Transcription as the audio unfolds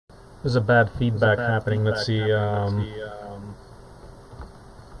There's a bad feedback happening. Let's see.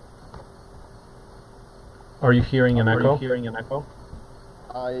 Are you hearing an echo?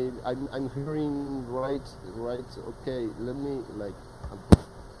 I'm hearing right. Okay, let me like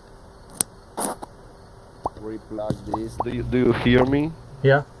replug this. Do you hear me?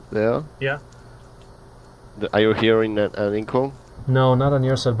 Yeah. There? Yeah. Are you hearing an echo? No, not on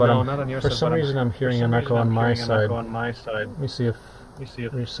your side, but for some reason I'm hearing an echo on my side. Let me see if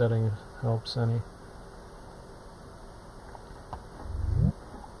resetting helps any.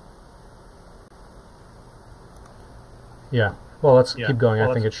 Yeah. Well, let's keep going.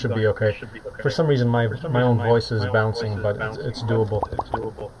 I think it should be okay. For some reason, my own voice is bouncing, but it's doable.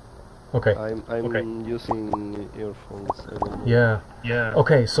 Okay. I'm using earphones. Yeah.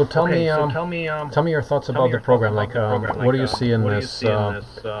 Okay. So tell me your thoughts about the program. Like, what do you see in this? Oh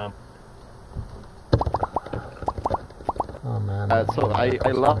man. So I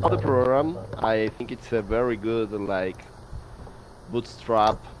love the program. I think it's a very good like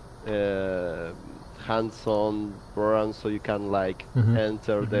bootstrap. Hands-on program, so you can like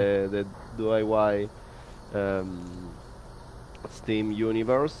enter the DIY Steam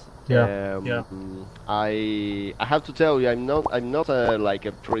universe. I have to tell you, I'm not like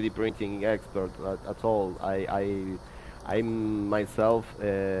a 3D printing expert at all. I'm myself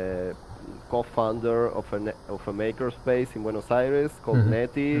a co-founder of a makerspace in Buenos Aires called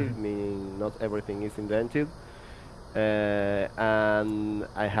Neti, meaning not everything is invented. And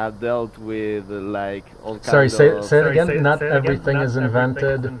I have dealt with like all kinds of... Say it again. Not everything is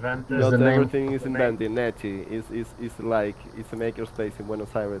invented. Not everything is invented. Neti is like it's a makerspace in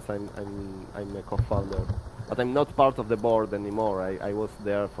Buenos Aires. I'm a co-founder, but I'm not part of the board anymore. I was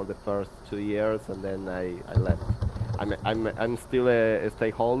there for the first 2 years and then I left. I'm still a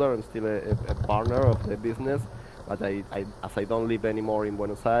stakeholder. I'm still a partner of the business, but as I don't live anymore in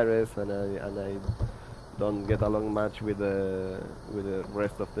Buenos Aires and I don't get along much with the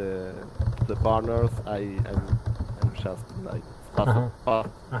rest of the partners. I'm just like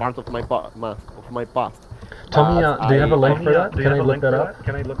part of my past. Tell me, do you have a link for that? Can I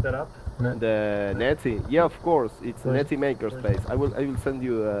look that up? The Neti, yeah, of course. It's Neti Makerspace. I will send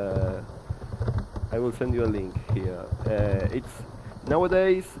you a link here. It's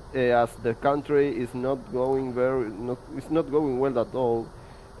nowadays as the country is not going it's not going well at all.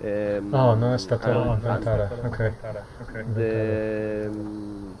 No è stato inventata. Okay.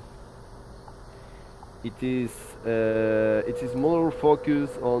 It is more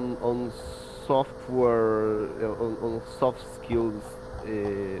focused on software, on soft skills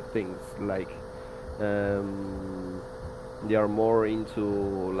things like they are more into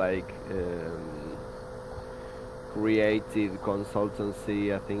like creative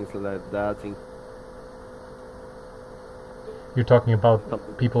consultancy and things like that. You're talking about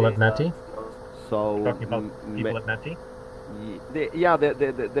people at Neti? So talking about people at Neti?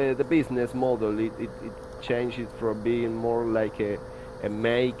 The business model it changed it from being more like a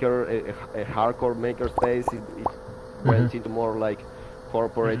maker, a hardcore maker space. It went into more like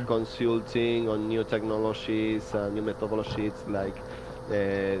corporate consulting on new technologies and new methodologies.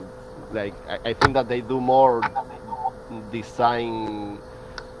 I think that they do more design.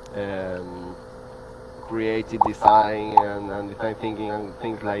 Creative design and design thinking and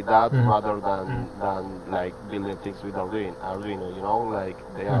things like that, rather than like building things with Arduino, you know, like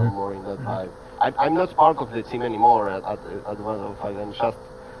they are more in that vibe. I'm not part of the team anymore at Daguano. I'm just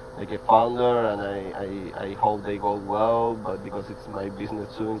like a founder, and I hope they go well, but because it's my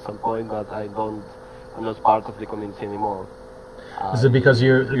business too in some point, but I'm not part of the community anymore. Is it because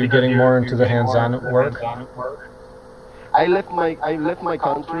you're getting more into the hands-on work? I left my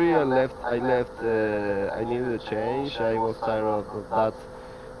country. I left. I needed a change. I was tired of that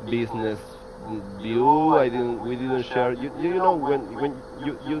business view. We didn't share. You know when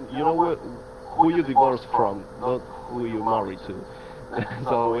you know who you divorced from, not who you married to.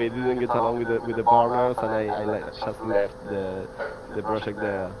 So we didn't get along with the partners, and I just left the project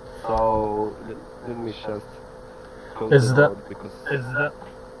there. So let me just.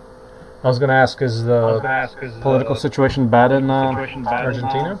 I was going to ask, is the political situation bad in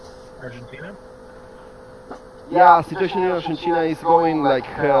Argentina? Yeah, situation in Argentina is going like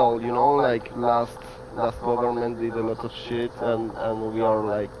hell, you know, like last government did a lot of shit, and we are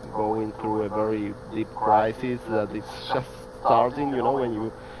like going through a very deep crisis that it's just starting, you know,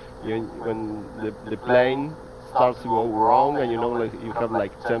 when the plane starts to go wrong, and you know, like you have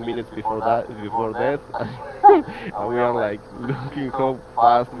like 10 minutes before death, and we are like looking how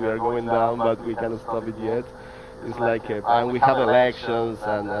fast we are going down, but we cannot stop it yet. It's like, and we have elections,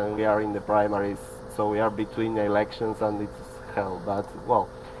 and we are in the primaries, so we are between the elections, and it's hell. But well,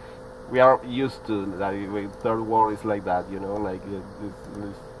 we are used to like third world is like that, like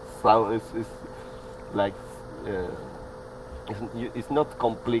it's like uh, it's not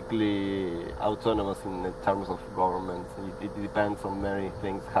completely autonomous in terms of government. It depends on many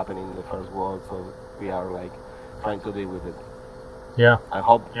things happening in the first world, so we are like trying to deal with it. Yeah. I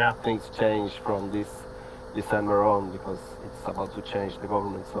hope things change from this December on, because it's about to change the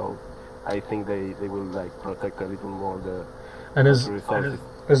government. So I think they will like protect a little more the resources.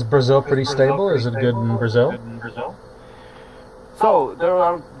 Is Brazil pretty stable? Is it good in Brazil? So there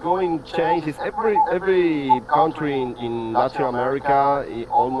are going changes. Every country in Latin America,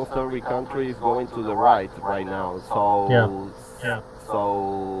 almost every country is going to the right now. So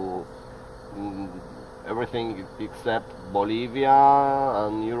so everything except Bolivia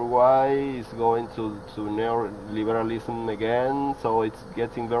and Uruguay is going to neoliberalism again. So it's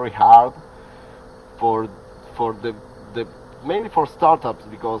getting very hard for the mainly for startups,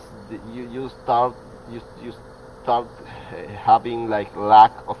 because you start having like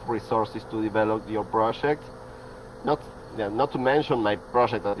lack of resources to develop your project. Not to mention my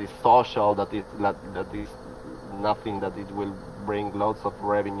project that is social, that is nothing that it will bring lots of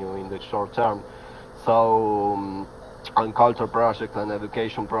revenue in the short term. So and culture project and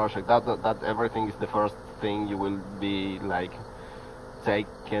education project, that everything is the first thing you will be like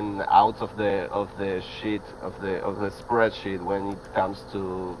taken out of the sheet of the spreadsheet when it comes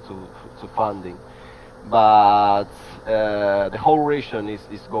to funding. But the whole region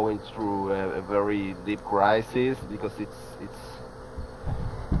is going through a very deep crisis, because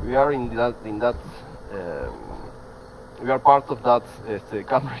we are in that we are part of that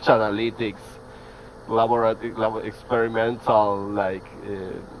Cambridge Analytics laboratory experimental like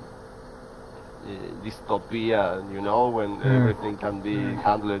dystopia, when everything can be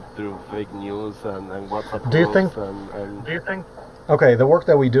handled through fake news and WhatsApp groups. Do you think? Okay, the work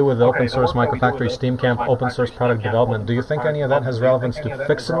that we do with the Open Source MIcrofactory Steam Camp Open Source Product Development, do you think any of that has relevance to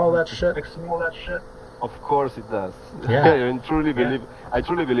fixing all that shit? Of course it does. Yeah. I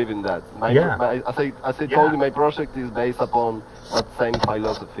truly believe in that. As I told you, my project is based upon that same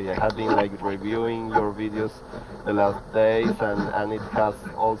philosophy. I have been like reviewing your videos the last days, and it has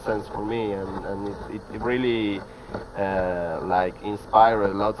all sense for me, and it really like inspired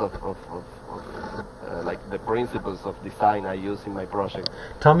a lot of like the principles of design I use in my project.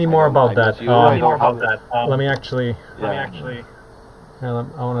 Tell me more about that. Let me actually.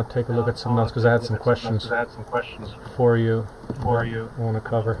 I want to take a look at some notes, because I had some questions for you. I want to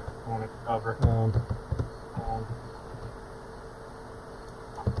cover.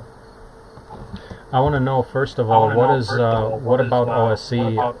 I want to know, first of all, what about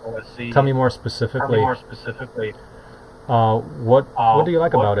OSC? Tell me more specifically. What do you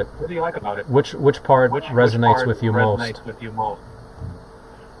like about it? Which part resonates with you most?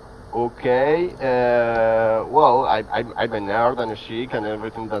 Okay, well, I'm a nerd and a chic, and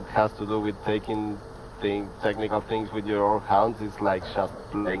everything that has to do with taking technical things with your hands is like just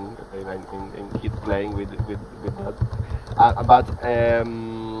playing, and kids playing with that. But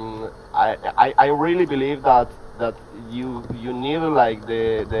I really believe that you need like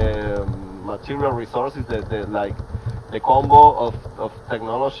the material resources, the combo of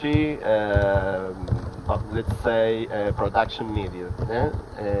technology. Let's say production medium,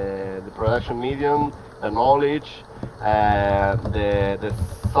 the production medium, the knowledge, the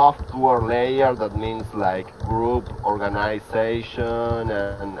software layer, that means like group organization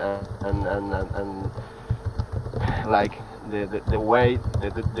and like the way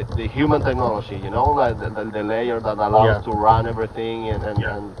the human technology, like the layer that allows to run everything and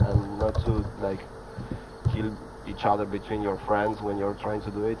not to like kill each other between your friends when you're trying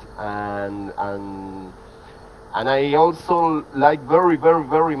to do it, and I also like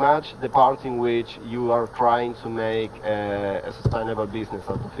very much the part in which you are trying to make a sustainable business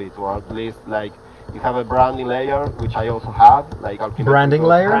out of it, or at least like you have a branding layer, which I also have, like branding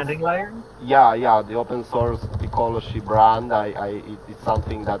layer. Yeah, the Open Source Ecology brand. It's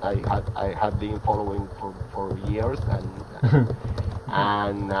something that I have been following for years, and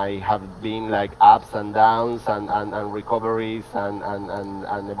and I have been like ups and downs and recoveries and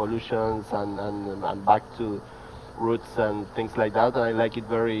evolutions and back to roots and things like that, and I like it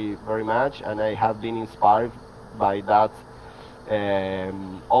very much, and I have been inspired by that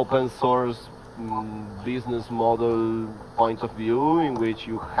open source business model point of view, in which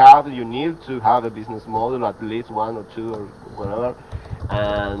you need to have a business model, at least one or two or whatever,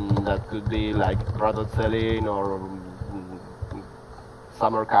 and that could be like product selling or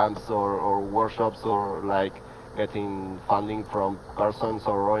summer camps or workshops, or like getting funding from persons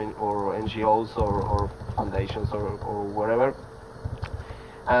or NGOs or foundations or whatever.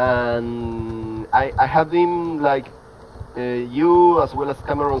 and I have been like you, as well as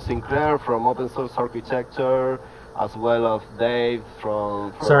Cameron Sinclair from Open Source Architecture, as well as Dave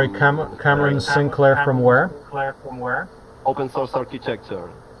from Sorry, Cameron Sinclair from where? Open Source Architecture.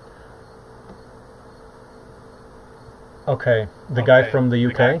 Okay, the guy from the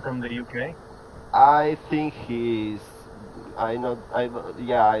UK? I think he's.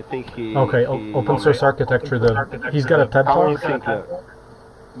 Yeah, I think he. Okay, Open Source Architecture. He's got a TED Cameron Talk. Sinclair.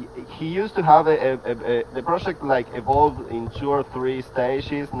 He used to have the project like evolved in 2 or 3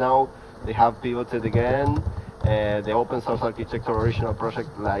 stages. Now they have pivoted again. The Open Source Architecture original project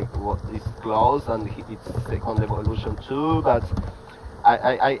is closed, and it's second evolution too. But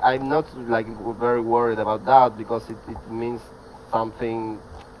I'm not like very worried about that, because it means something.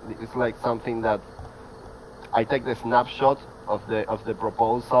 It's like something that I take the snapshot of the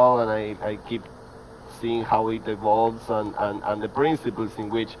proposal, and I keep seeing how it evolves, and the principles in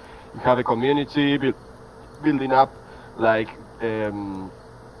which you have a community building up like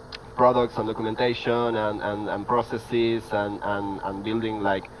products and documentation and processes and building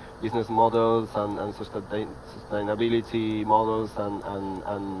like business models and sustainability models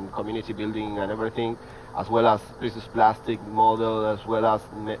and community building and everything, as well as versus plastic model, as well as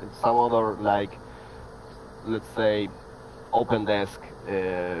some other, like, let's say, open desk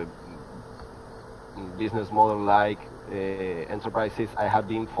business model like enterprises I have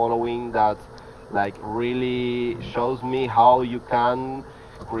been following, that like really shows me how you can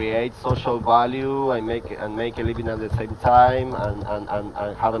create social value and make a living at the same time and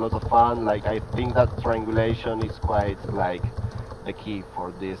have a lot of fun. Like, I think that triangulation is quite like the key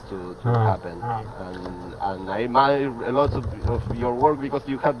for this to happen. And I admire a lot of your work, because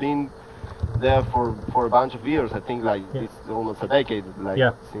you have been there for a bunch of years. I think like it's almost a decade, like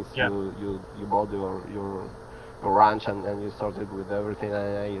since you bought your ranch and you started with everything.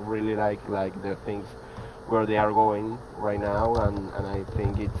 I really like the things where they are going right now, and I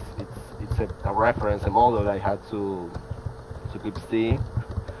think it's a reference, a model I had to keep seeing.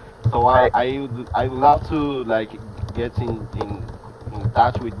 So I would love to like get in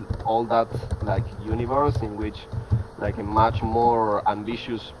touch with all that like universe, in which like a much more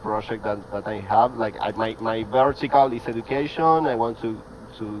ambitious project that I have. Like my vertical is education. I want to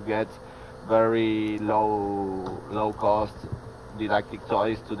get very low cost didactic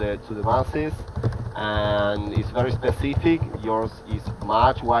toys to the masses, and it's very specific. Yours is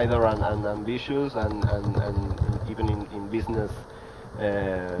much wider and ambitious, and even in business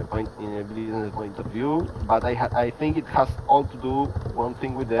point of view. But I think it has all to do one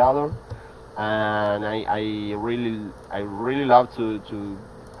thing with the other, and I really love to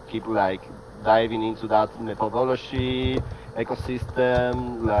keep like diving into that methodology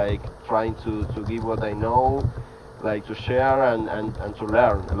ecosystem, like trying to give what I know, like to share and to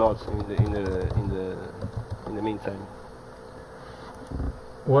learn a lot in the meantime.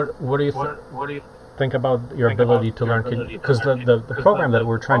 What do you think about your ability to learn? Because the program that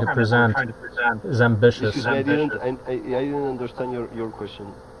we're trying to present is ambitious. I didn't understand your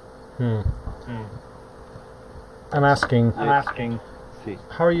question. I'm asking. See.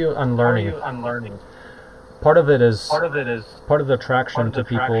 How are you unlearning? Part of the attraction to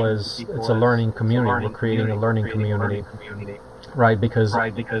people is it's a learning community. We're creating a learning community, right? Because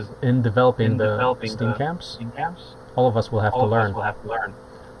in developing the STEAM camps, all of us will have to learn.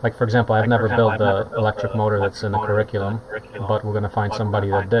 Like, for example, I've never built the electric motor that's in the curriculum, but we're going to find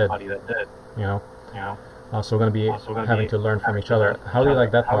somebody that did. You know. So we're going to be having to learn from each other. How do you like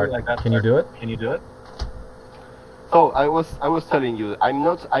that part? Can you do it? So I was telling you, I'm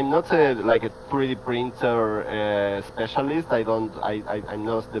not like a 3D printer specialist. I'm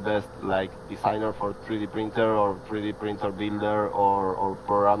not the best like designer for 3D printer or 3D printer builder or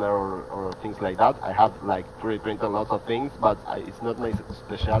programmer or things like that. I have like 3D printer lots of things, but it's not my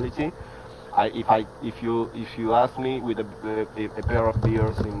specialty. If you ask me with a pair of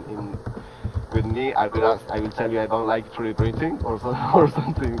beers with me, I will tell you I don't like 3D printing or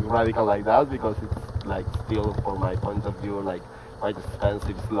something radical like that, because it's like still, from my point of view, like quite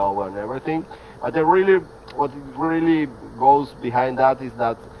expensive, slow and everything. But what really goes behind that is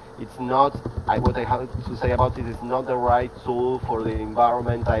that it's not, what I have to say about it is not the right tool for the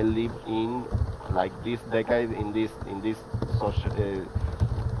environment I live in, like this decade, in this social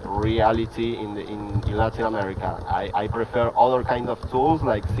reality in Latin America. I prefer other kind of tools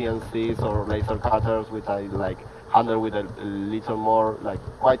like CNCs or laser cutters, which I like handle with a little more, like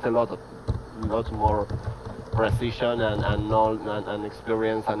quite a lot more precision and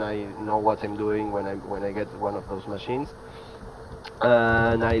experience, and I know what I'm doing when I get one of those machines.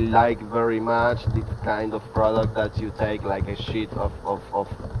 and I like very much this kind of product that you take like a sheet of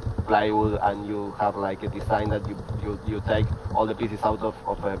plywood and you have like a design that you take all the pieces out of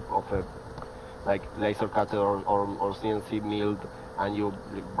a like laser cutter or CNC milled, and you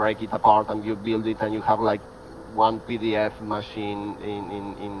break it apart and you build it, and you have like one PDF machine in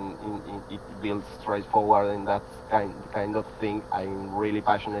it builds straightforward, and that's kind of thing I'm really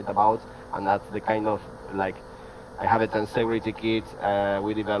passionate about, and that's the kind of like I have a tensegrity kit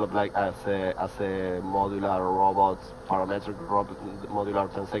we developed like as a modular robot, parametric robot, modular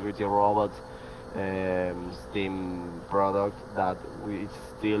tensegrity robot, Steam product that it's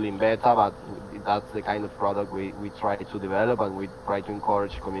still in beta, but that's the kind of product we try to develop, and we try to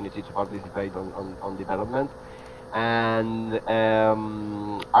encourage community to participate on development. And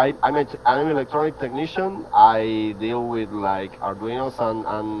I'm an electronic technician. I deal with like Arduinos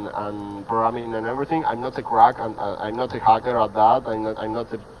and programming and everything. I'm not a crack, and I'm not a hacker at that. I'm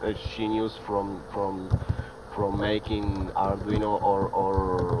not a genius from making Arduino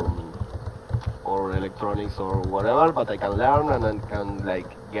or electronics or whatever, but I can learn, and I can like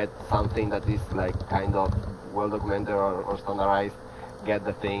get something that is like kind of well documented or standardized, get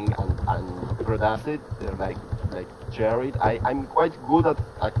the thing and produce it, like share it. I'm quite good at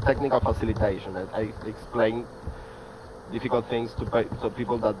technical facilitation. I explain difficult things to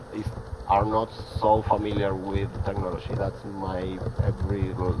people that are not so familiar with technology. That's my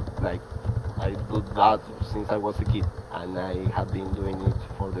every like I do that since I was a kid, and I have been doing it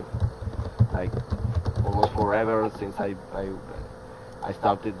for the like almost forever since I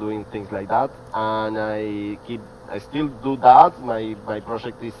started doing things like that, and I still do that. My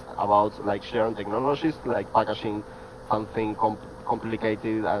project is about like sharing technologies, like packaging something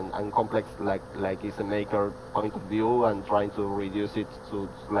complicated and complex, like it's a maker point of view, and trying to reduce it to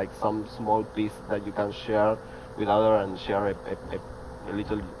like some small piece that you can share with other, and share a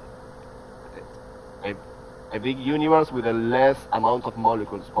little a big universe with a less amount of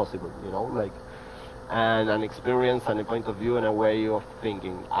molecules possible, like, and an experience and a point of view and a way of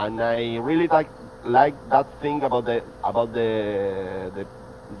thinking. And I really like that thing about the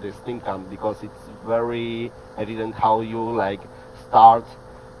Steam camp, because it's very evident how you like start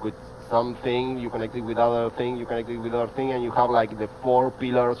with something, you connect it with other thing, you connect it with other thing, and you have like the 4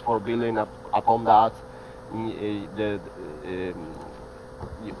 pillars for building upon that.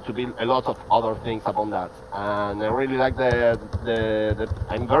 To build a lot of other things upon that, and I really like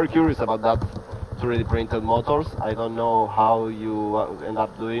I'm very curious about that 3D printed motors. I don't know how you end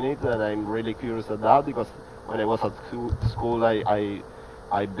up doing it, and I'm really curious at that, because when I was at school,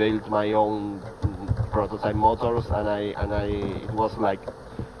 I built my own prototype motors, and it was like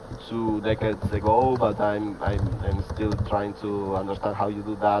 2 decades ago, but I'm still trying to understand how you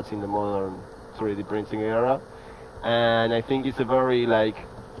do that in the modern 3D printing era. And I think it's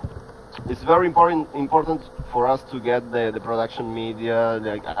it's very important for us to get the production media,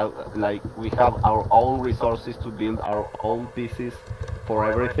 like we have our own resources to build our own pieces for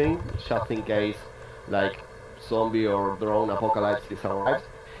everything, just in case like zombie or drone apocalypse arrives.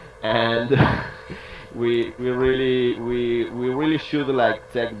 And we really should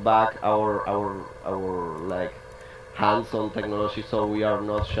like take back our like hands-on technology, so we are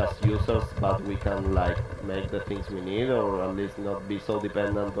not just users, but we can like make the things we need, or at least not be so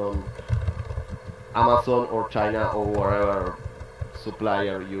dependent on Amazon or China or whatever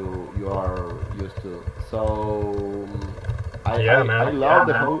supplier you are used to. So I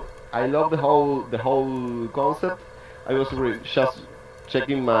love the whole concept. I was just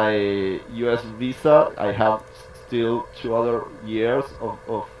checking my US visa. I have still 2 other years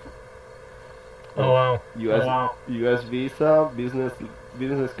of Oh wow. US visa,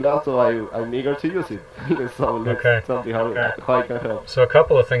 business class, so I'm eager to use it. So let's Okay. see how I can help. So a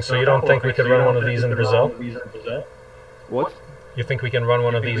couple of things. So you don't think we could run one of these in Brazil? What? You think we can run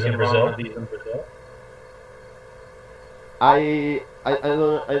one of these in Brazil? I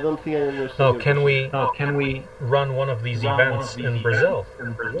don't think I understand. Oh, can we run one of these events in Brazil?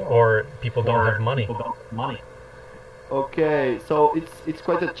 Or people don't have money? Okay, so it's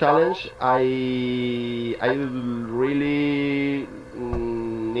quite a challenge. I really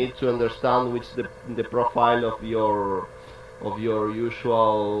need to understand which the profile of your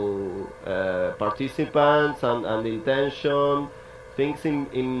usual participants and the intention. Things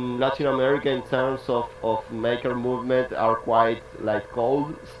in Latin America in terms of maker movement are quite like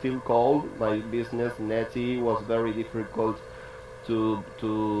cold, still cold. My business Neti was very difficult to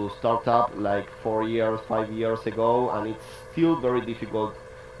start up like 4 years, 5 years ago, and it's still very difficult.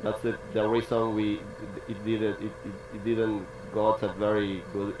 That's the reason it didn't got a very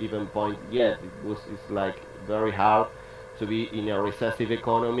good even point yet. It's like very hard to be in a recessive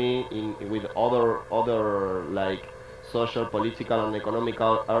economy with other like social, political, and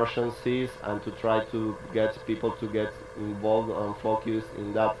economical urgencies, and to try to get people to get involved and focused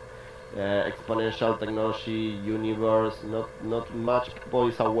in that exponential technology universe. Not much people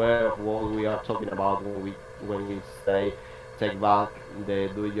is aware of what we are talking about when we say take back the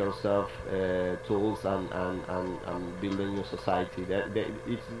do-it-yourself tools and build a new society.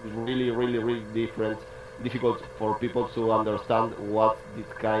 It's really difficult for people to understand what this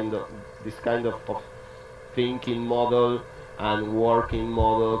kind of thinking model and working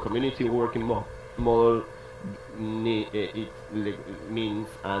model, community working model means,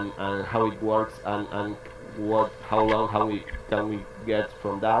 and how it works, and how long can we get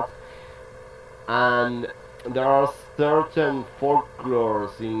from that. And there are certain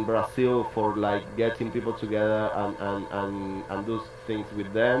folklores in Brazil for like getting people together and do things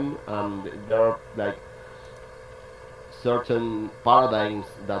with them, and there are like certain paradigms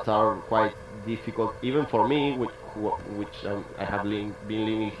that are quite difficult even for me, which I have been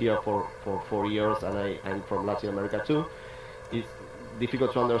living here for 4 years, and I'm from Latin America too. It's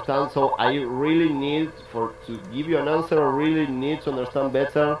difficult to understand, so I really need, to give you an answer, I really need to understand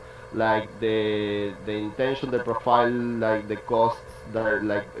better like the intention, the profile, like the costs.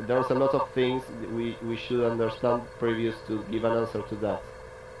 Like there's a lot of things we should understand previous to give an answer to that.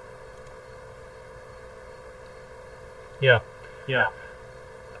 Yeah.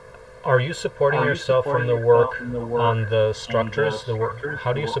 Are you supporting yourself from the work on the structures?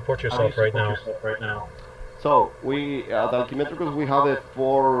 How do you support yourself right now? So we at Alchimetricus we have a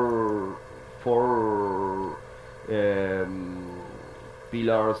four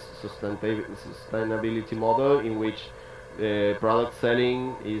pillars sustainability model, in which product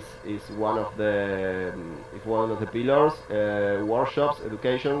selling is one of the pillars. Workshops,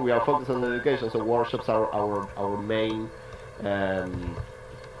 education. We are focused on education, so workshops are our main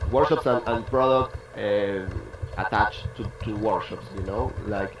workshops, and product attached to workshops.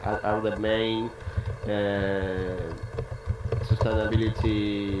 Like are the main sustainability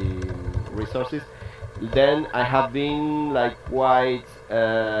resources. Then I have been like quite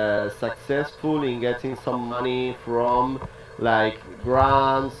successful in getting some money from like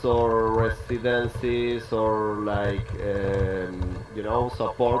grants or residencies, or like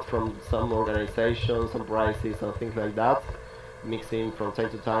support from some organizations, some prizes and things like that, mixing from time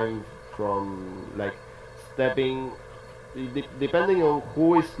to time, from like stepping. Depending on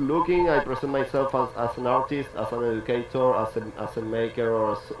who is looking, I present myself as an artist, as an educator, as a maker,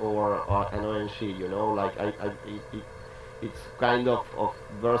 or an ONG. Like it's kind of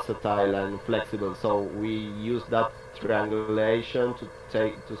versatile and flexible. So we use that triangulation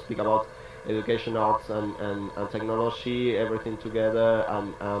to speak about education, arts, and technology, everything together.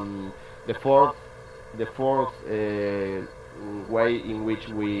 And the fourth way in which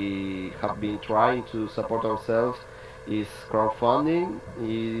we have been trying to support ourselves is crowdfunding.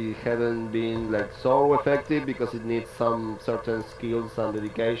 It hasn't been like so effective because it needs some certain skills and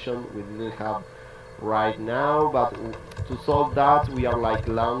dedication we didn't have right now. But to solve that, we are like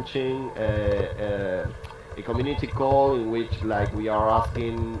launching a community call, in which like we are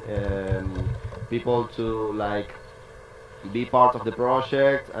asking people to like be part of the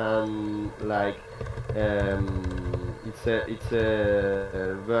project, and like it's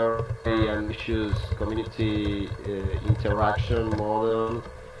a very ambitious community interaction model,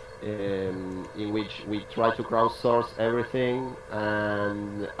 in which we try to crowdsource everything.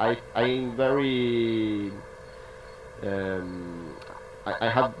 And I'm very I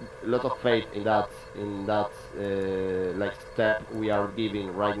have a lot of faith in that like step we are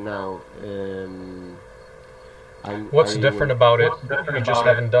giving right now. What's different about it? You just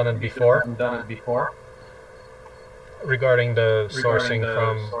haven't done it before? Regarding the sourcing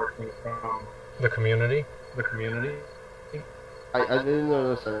from the community? I didn't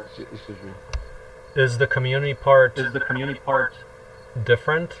understand. Excuse me. Is the community part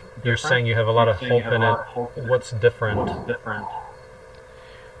different? You're saying you have a lot of hope in it. What's different?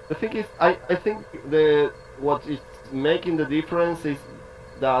 The thing is, I think what is making the difference is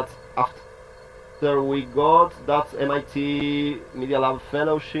that after we got that MIT Media Lab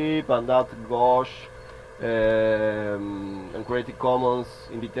Fellowship and that GOSH and Creative Commons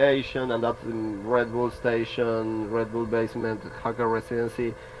invitation, and that Red Bull Station, Red Bull Basement Hacker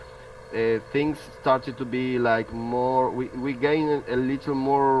Residency, things started to be like more, we gained a little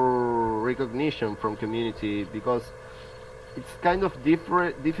more recognition from community, because it's kind of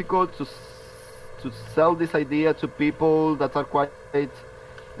difficult to sell this idea to people that are quite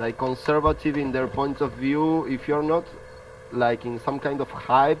like conservative in their point of view. If you're not like in some kind of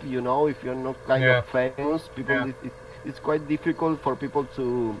hype, if you're not kind of famous, people it's quite difficult for people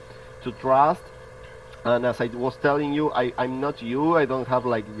to trust. And as I was telling you, I'm not you. I don't have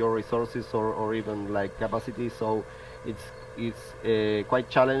like your resources or even like capacity. So it's quite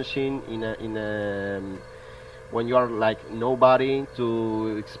challenging when you are like nobody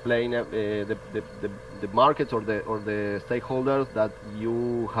to explain the market or the stakeholders that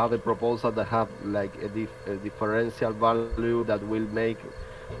you have a proposal that have like a differential value that will make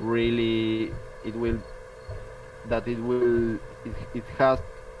really it will that it will it has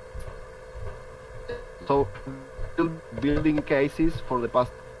so building cases for the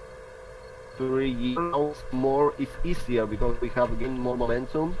past 3 years. Now it's easier because we have gained more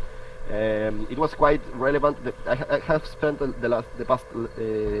momentum. It was quite relevant. I have spent the past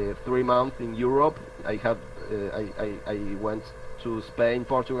 3 months in Europe. I went to Spain,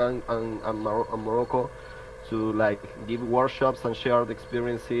 Portugal, and Morocco to like give workshops and share the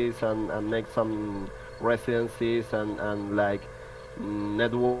experiences and make some residencies and like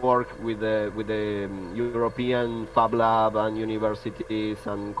network with the European Fab Lab and universities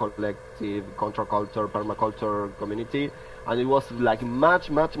and collective contraculture permaculture community, and it was like much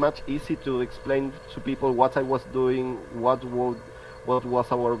easy to explain to people what I was doing, what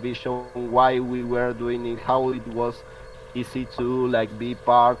was our vision, why we were doing it, how it was easy to like be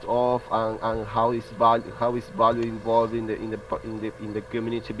part of, and how is value involved in the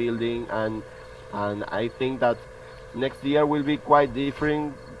community building, and I think that next year will be quite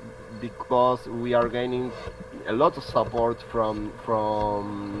different because we are gaining a lot of support from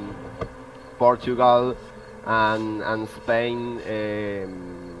Portugal and Spain,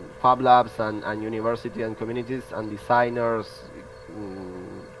 Fab Labs and university and communities and designers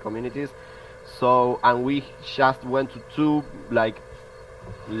communities. So and we just went to two like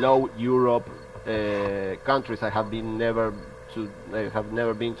low Europe countries. I have never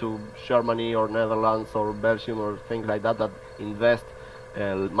been to Germany or Netherlands or Belgium or things like that invest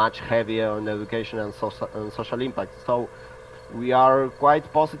much heavier on education and social impact. So we are quite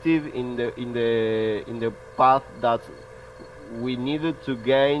positive in the path that we needed to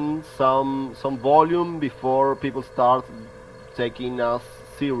gain some volume before people start taking us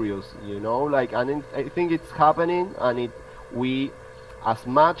serious, like, and I think it's happening, and we as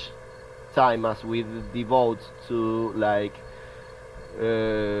much time as we devote to like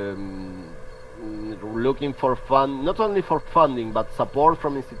looking for not only for funding but support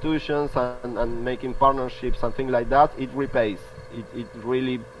from institutions and making partnerships and things like that, it repays. It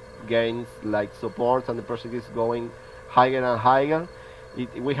really gains like support, and the project is going higher and higher.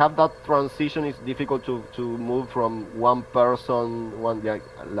 We have that transition. It's difficult to move from one person,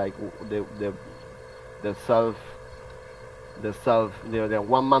 like the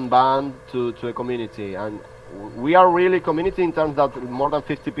one-man band to a community, and we are really community in terms that more than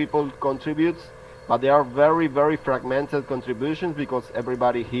 50 people contribute, but they are very fragmented contributions because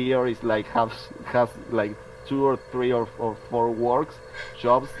everybody here is like has like 2 or 3 or 4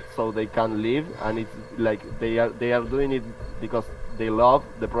 jobs, so they can live, and it's like they are doing it because they love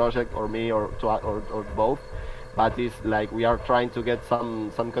the project or me or both. But it's like we are trying to get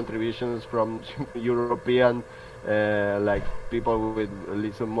some contributions from European like people with a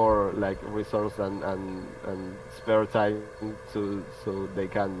little more like resource and spare time so they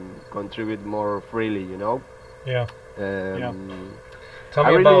can contribute more freely, Yeah. Um, Tell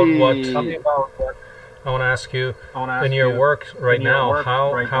I me about really what I want to ask you. In your work right now,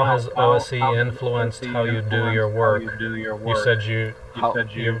 how has OSE influenced how you do your work? You said you're how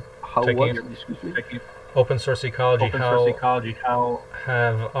taking what? Excuse me? Open source ecology. How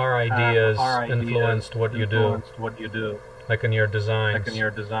have our ideas influenced what you do? Like in your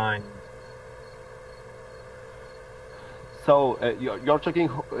designs. So you're talking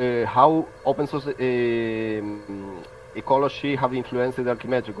how open source ecology have influenced the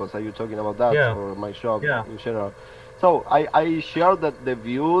Archimetricos. Are you talking about that, Yeah. or my shop in general? So I share that the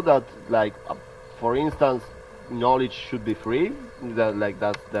view that like for instance knowledge should be free.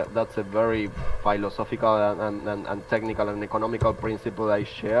 That's a very philosophical and technical and economical principle I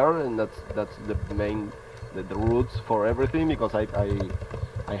share, and that's the main the roots for everything, because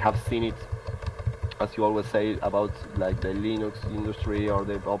I have seen it, as you always say, about like the Linux industry or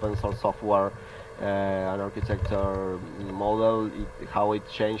the open source software and architecture model, how it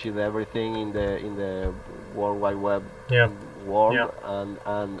changes everything in the World Wide Web world,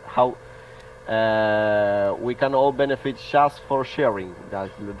 and how we can all benefit just for sharing. That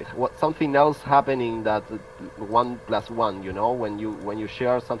something else happening, that 1 + 1, when you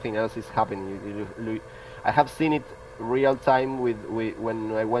share, something else is happening. I have seen it real time with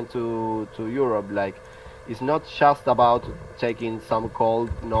when I went to Europe. Like, it's not just about taking some cold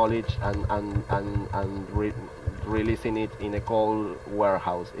knowledge and releasing it in a cold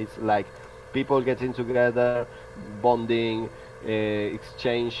warehouse. It's like people getting together, bonding,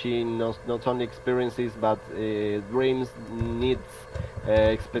 exchanging not only experiences but dreams, needs,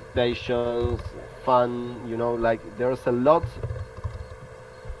 expectations, fun. You know, like there's a lot.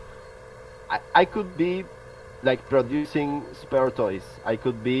 I could be like producing spare toys. I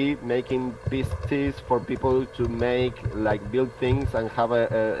could be making pieces for people to make, like build things and have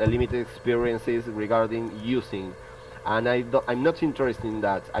a limited experiences regarding using. And I'm not interested in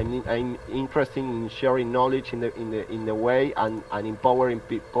that. I'm interested in sharing knowledge in the way and empowering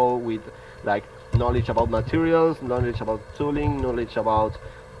people with like knowledge about materials, knowledge about tooling, knowledge about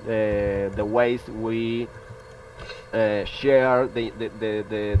the ways we share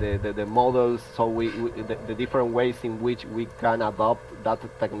the models, so the different ways in which we can adopt that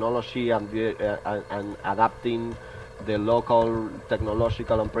technology and adapting the local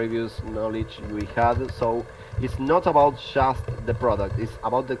technological and previous knowledge we had. So it's not about just the product, it's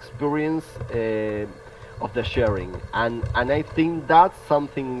about the experience of the sharing, and I think that's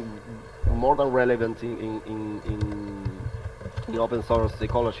something more than relevant in open source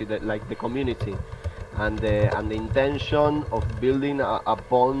ecology, that like the community and the intention of building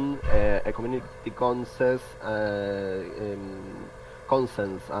upon a community consensus,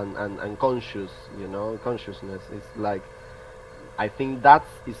 conscience and conscious, you know, consciousness. It's like, I think that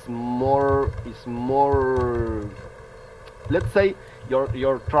is more, let's say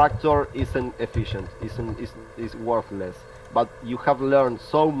your tractor isn't efficient, is worthless, but you have learned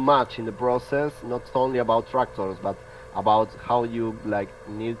so much in the process, not only about tractors but about how you like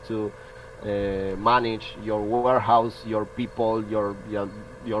need to manage your warehouse, your people, your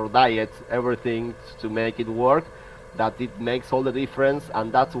diet, everything to make it work, that it makes all the difference.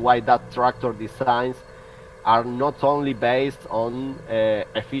 And that's why that tractor designs are not only based on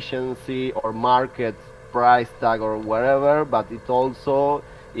efficiency or market price tag or whatever, but it also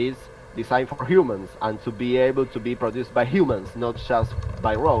is designed for humans and to be able to be produced by humans, not just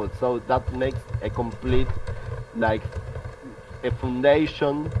by robots. So that makes a complete, like, a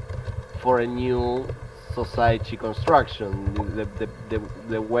foundation for a new society construction.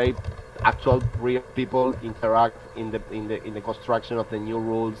 The way actual real people interact in the construction of the new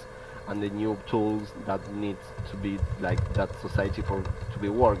rules and the new tools that need to be like that society for to be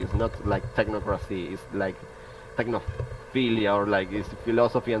work. It's not like technocracy, it's like technophilia, or like it's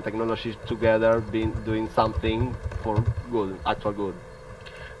philosophy and technology together doing something for good, actual good.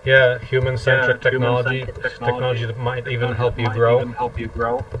 Yeah, human-centric technology that might even help you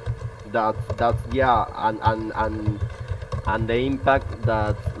grow. That's yeah, and the impact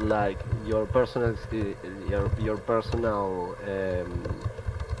that like your personal your personal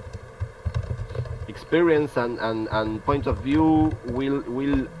experience and point of view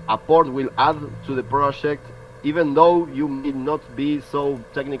will add to the project, even though you may not be so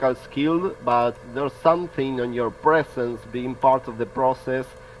technical skilled, but there's something on your presence being part of the process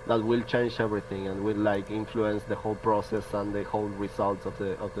that will change everything and will like influence the whole process and the whole results of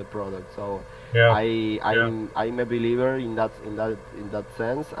the product. So yeah, I'm a believer in that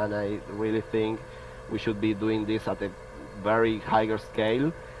sense, and I really think we should be doing this at a very higher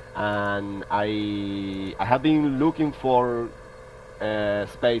scale. And I have been looking for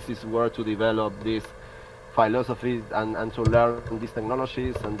spaces where to develop these philosophies and to learn these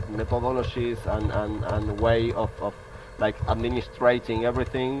technologies and methodologies and way of like administrating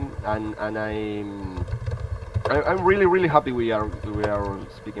everything, and I'm really happy we are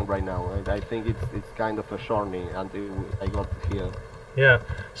speaking right now. I think it's kind of a journey until I got here. Yeah.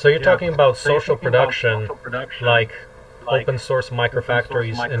 So you're talking about social production, like open source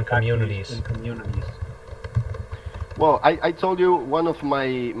microfactories in communities. Well, I told you one of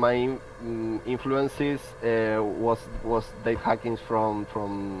my influences was Dave Hackins from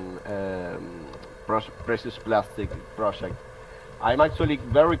Precious Plastic project. I'm actually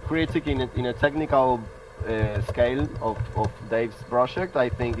very critical in a technical scale of Dave's project. I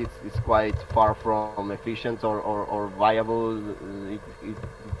think it's quite far from efficient or viable.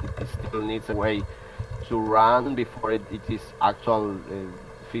 It still needs a way to run before it is actual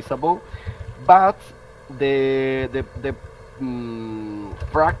feasible. But the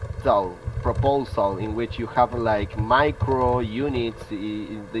fractal proposal, in which you have like micro units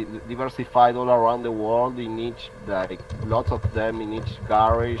diversified all around the world, in each, like lots of them in each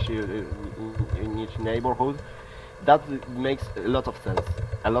garage, in each neighborhood, that makes a lot of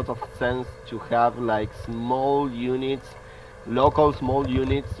sense to have like small units, local small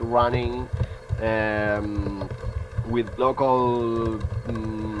units running with local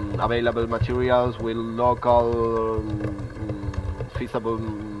available materials, with local feasible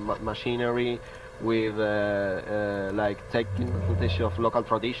machinery, with like taking advantage of local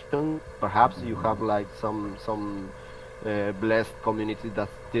tradition. Perhaps you have like some blessed community that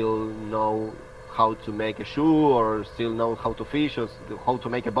still know how to make a shoe, or still know how to fish, or how to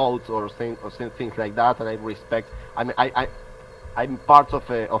make a boat, or things like that. And I respect. I mean, I'm part of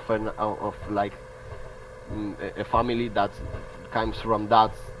like a family that comes from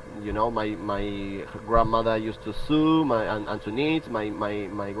that. You know, my grandmother used to sew and to knit.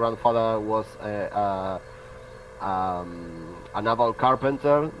 My grandfather was a naval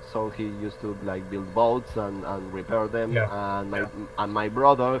carpenter, so he used to like build boats and repair them. Yeah. And my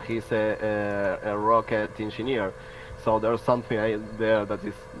brother, he's a rocket engineer. So there's something there that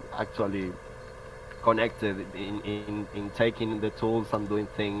is actually connected in taking the tools and doing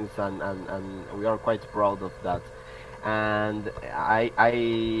things, and we are quite proud of that. And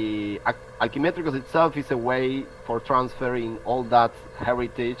Alchimetricos itself is a way for transferring all that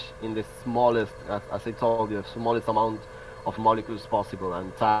heritage in the smallest, as I told you, the smallest amount of molecules possible,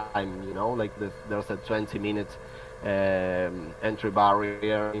 and time. You know, like there's a 20-minute entry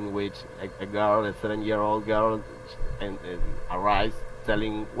barrier in which a girl, a 7-year-old girl, arrives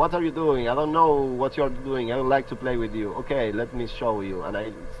telling, "What are you doing? I don't know what you're doing. I would like to play with you. Okay, let me show you." And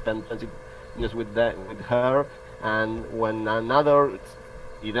I spend 20 minutes with her. And when another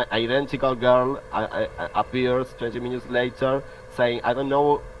identical girl appears 20 minutes later saying, "I don't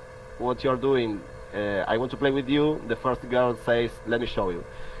know what you're doing, I want to play with you," the first girl says, "Let me show you."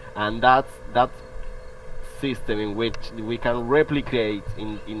 And that's that system in which we can replicate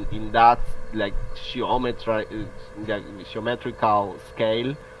in that like geometrical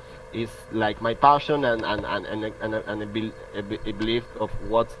scale is like my passion, and a belief of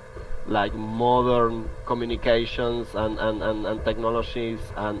what like modern communications and technologies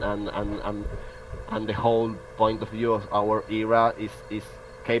and the whole point of view of our era is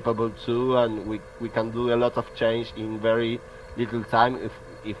capable to, and we can do a lot of change in very little time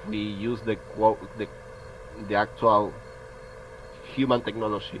if we use the actual human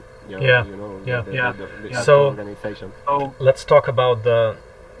technology. So organization. let's talk about the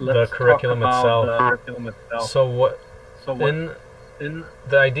curriculum itself. So what in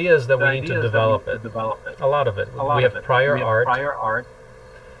the idea is that we need to develop it. A lot of it. We have prior art.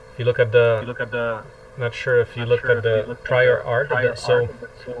 If you look at the not sure if you looked at the prior art. So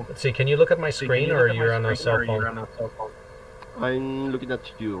let's see. Can you look at my screen, or you're on a cell phone? I'm looking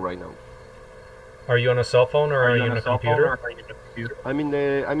at you right now. Are you on a cell phone, or are you on a computer? I'm in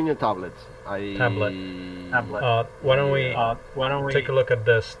a tablet. Tablet. Why don't we take a look at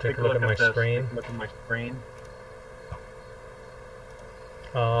this? Take a look at my screen.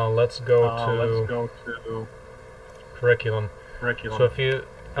 Let's go to curriculum. So if you,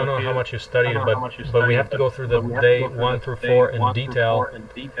 I don't know how much you studied, but we have to go through the day 1 through 4 in detail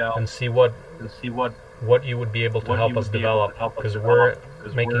and see what you would be able to help us develop, because we're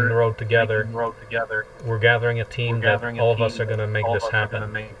making the road together. We're gathering a team that all of us are going to make this happen.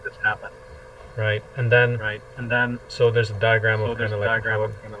 Right, and then so there's a diagram of kind of like how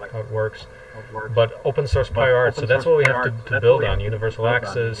it works. But open source prior art, so that's what we have to build on. Universal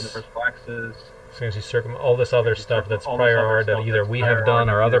access, all this other stuff that's prior art that either we have done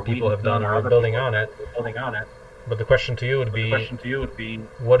or other people have done, or we're building on it. But the question to you would be,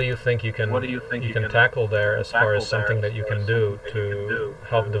 what do you think you can tackle there as far as something that you can do to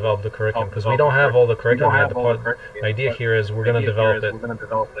help develop the curriculum? Because we don't have all the curriculum yet. The idea here is we're going to develop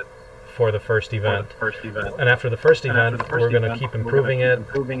it for the first event. And after the first event, we're going to keep improving it.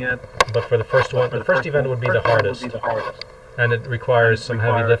 But for the first event would be the hardest. And it requires some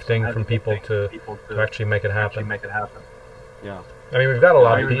heavy lifting from people to actually make it happen. Yeah. I mean, we've got a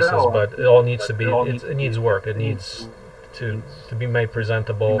lot of pieces, but it all needs to be, it needs work. It needs to be made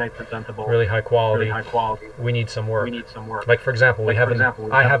presentable, really high quality. We need some work. Like, for example, I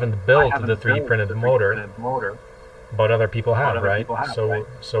haven't built the 3D printed motor, but other people have, right? So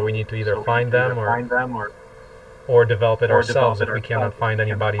we need to either find them or develop it ourselves if we cannot find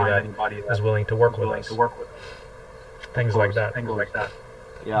anybody that is willing to work with us. Things like that.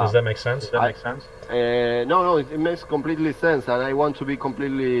 Yeah. Does that make sense? No, it makes completely sense, and I want to be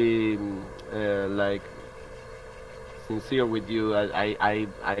completely like sincere with you.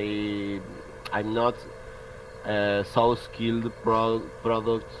 I'm not so skilled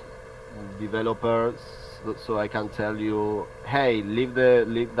product developer, so I can tell you, hey, leave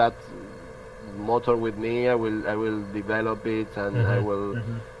that motor with me. I will develop it, and I will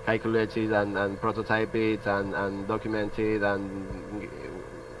calculate it and prototype it and document it, and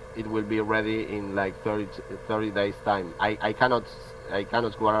it will be ready in like 30 days time. I cannot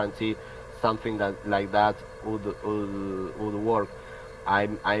guarantee something like that would work,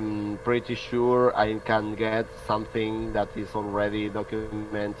 I'm pretty sure I can get something that is already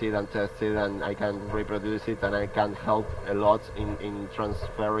documented and tested, and I can reproduce it, and I can help a lot in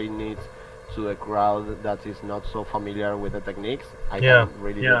transferring it to a crowd that is not so familiar with the techniques. I Yeah. can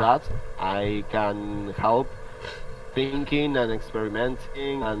really do that. I can help thinking and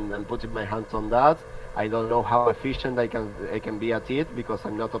experimenting and putting my hands on that. I don't know how efficient I can be at it because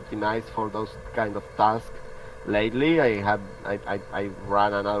I'm not optimized for those kind of tasks. Lately, I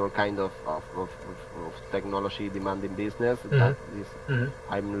run another kind of technology demanding business that is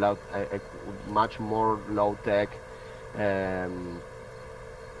much more low tech. Um,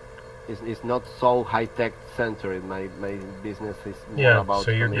 it's not so high tech centered. My business is more about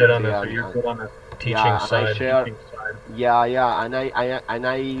So you're community good on the teaching and side. I share and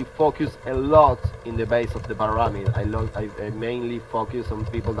I focus a lot in the base of the pyramid. I mainly focus on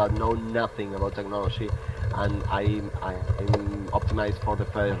people that know nothing about technology, and I'm optimized for the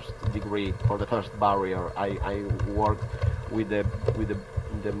first degree, for the first barrier. I work with the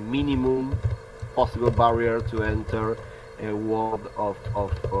minimum possible barrier to enter a world of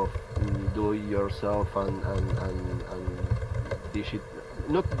do it yourself and digital,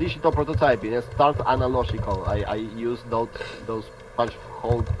 not digital prototyping, start analogical. I use those punch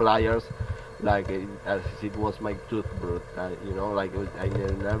hole pliers like as it was my toothbrush, like on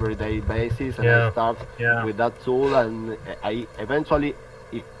an everyday basis, and I start with that tool, and I eventually,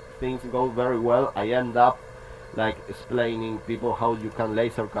 if things go very well, I end up like explaining people how you can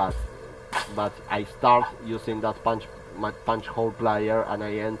laser cut. But I start using that punch hole plier, and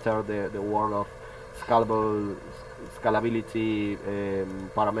I enter the world of scalable scalability,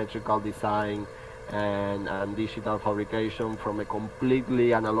 parametrical design, and digital fabrication from a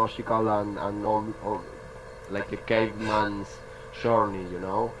completely analogical and like a caveman's journey.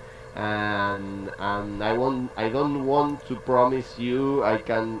 And I don't want to promise you I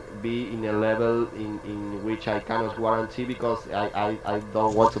can be in a level in which I cannot guarantee, because I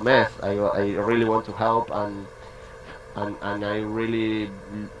don't want to mess. I really want to help, and I really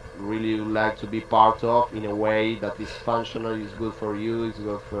would like to be part of in a way that is functional, is good for you, is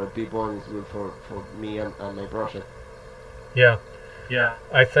good for people, and is good for me and my project. Yeah.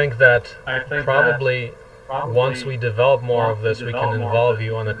 I think that probably once we develop more of this, we can involve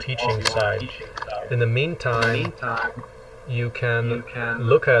you on the teaching side. In the meantime, you can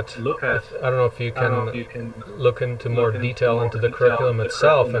look at, I don't know if you can look into more detail into the curriculum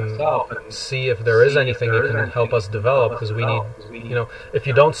itself and see if there is anything you can help us develop, because we need, if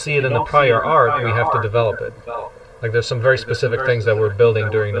you don't see it in the prior art, we have to develop it. Like there's some very specific things that we're building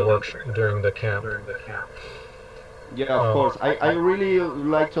during the during the camp. Yeah, of course. I really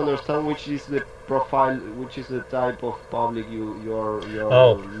like to understand which is the profile, which is the type of public you're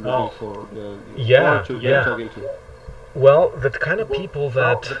looking for. Talking to. Well, the kind of people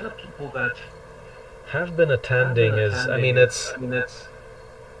that have been attending is, it's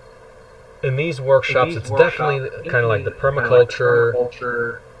in these workshops, it's definitely kind of like the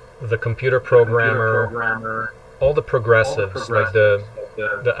permaculture, the computer programmer, all the progressives, like the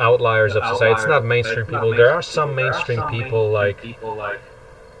outliers of society. It's not mainstream people. There are some mainstream people like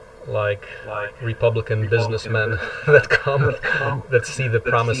Republican businessmen that come, that see the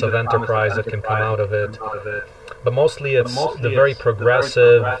promise of enterprise that can come out of it. But mostly it's the very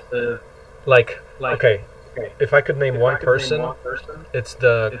progressive, okay, if I could name one person, it's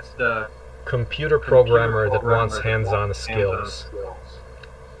the computer programmer that wants hands-on skills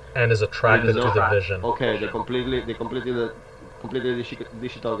and is attracted to the vision. Okay, the completely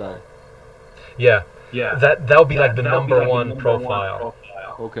digital guy. Yeah. That would be like the number one profile.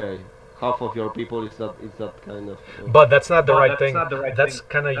 Okay. Half of your people is that kind of. But that's not the right thing. That's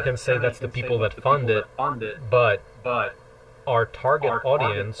kind of, you can say that's the people that fund it. But our target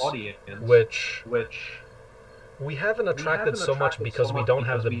audience, which we haven't attracted so much because we don't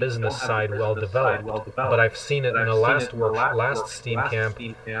have the business side well developed. But I've seen it in the last Steam camp.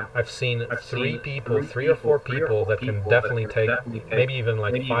 I've seen three or four people that can definitely take, maybe even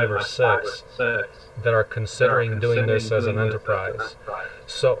like 5 or 6, that are considering doing this as an enterprise.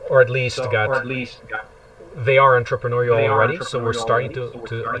 So, or at least they are entrepreneurial already. So we're starting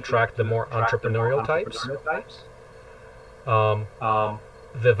to attract the more entrepreneurial types.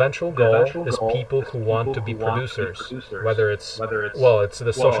 The eventual goal is people who want to be producers, whether it's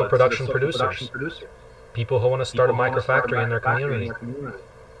the social production producers, people who want to start a microfactory in their community.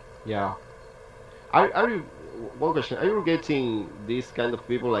 Yeah. Are you, one question, are you getting these kind of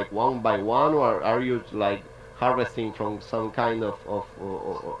people like one by one, or are you like harvesting from some kind of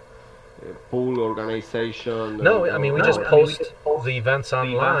pool organization. No, I mean we just post the events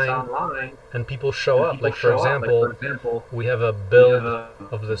online, and people show up. Like for example, we have a build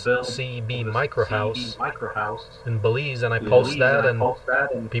of this CEB micro house in Belize, and I post that,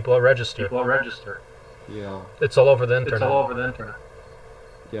 and people are registered. Yeah. It's all over the internet.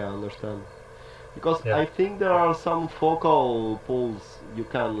 Yeah, I understand. Because Yeah. I think there are some focal pools you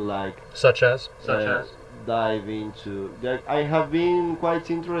can like Such as? dive into. Like, I have been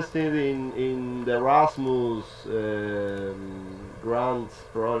quite interested in the Erasmus grants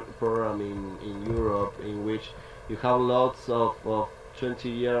program in Europe, in which you have lots of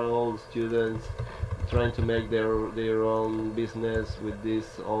 20-year-old students trying to make their own business with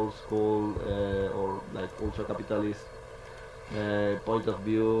this old school or like ultra capitalist point of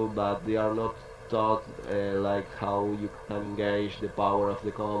view, but they are not taught like how you can engage the power of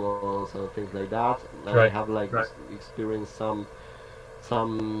the commons and things like that. And I Right. have like experienced some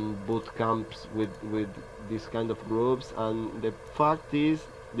boot camps with this kind of groups, and the fact is,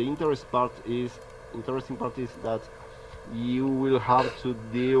 the interesting part is that you will have to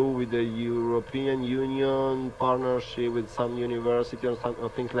deal with the European Union partnership with some university or some or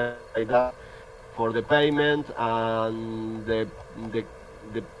things like that for the payment, and the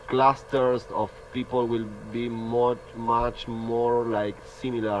the clusters of people will be much more like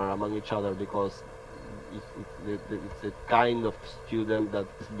similar among each other, because it's a kind of student that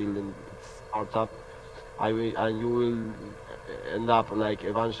is building its startup. And you will end up like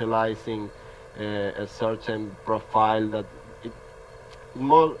evangelizing a certain profile that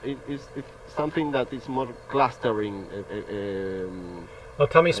it's something that is more clustering. Well,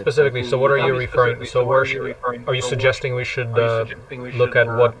 tell me specifically. So, what are you referring? So, where are you suggesting we should look at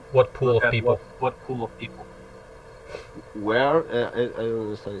what pool of people? Where I don't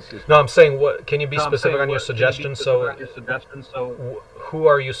understand. Excuse me. No, I'm saying what. Can you be specific on your suggestion? So, who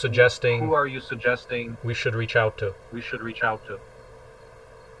are you suggesting we should reach out to?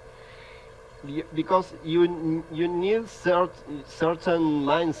 Because you need certain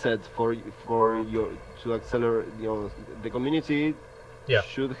mindset for your to accelerate. You know, the community Yeah.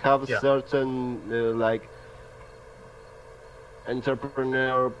 should have certain like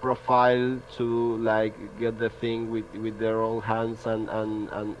entrepreneur profile to like get the thing with their own hands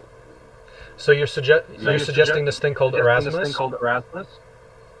and So you're suggesting this thing called Erasmus?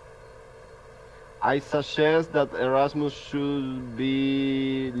 I suggest that Erasmus should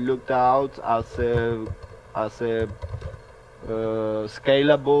be looked out as a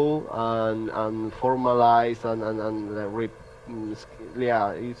scalable and formalized yeah,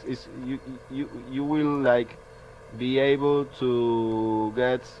 you will like be able to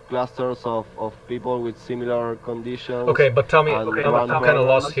get clusters of people with similar conditions. Okay, but tell me, and I'm kind of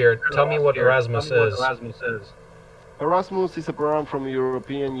lost here. Tell me what Erasmus is. Erasmus is a program from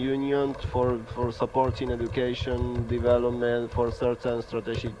European Union for supporting education development for certain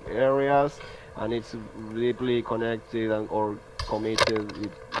strategic areas, and it's deeply connected or committed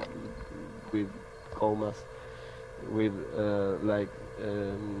with commas with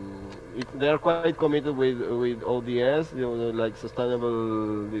they're quite committed with ODS, you know, like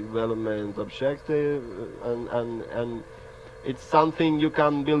Sustainable Development Objective, and it's something you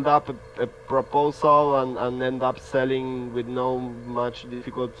can build up a proposal and end up selling with no much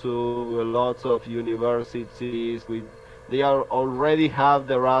difficult to a lot of universities. They already have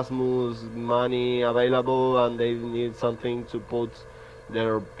the Erasmus money available, and they need something to put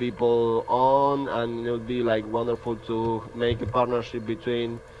their people on, and it would be like wonderful to make a partnership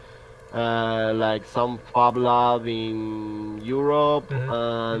between like some Fab Lab in Europe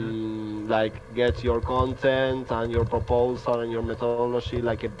and like get your content and your proposal and your methodology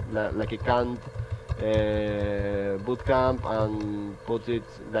like a canned bootcamp, and put it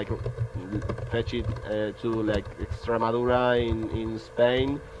like fetch it to like Extremadura in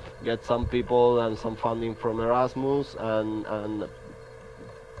Spain, get some people and some funding from Erasmus, and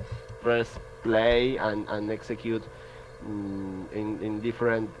press play and execute in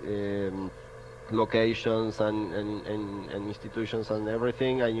different locations and institutions and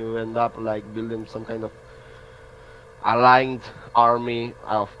everything, and you end up like building some kind of aligned army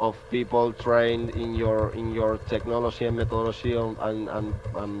of people trained in your technology and methodology and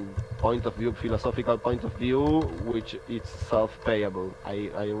point of view, philosophical point of view, which is self-payable.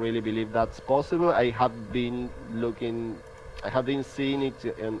 I really believe that's possible. I have been seeing it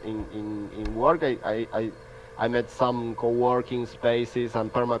in work. I met some co-working spaces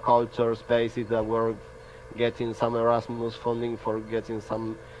and permaculture spaces that were getting some Erasmus funding for getting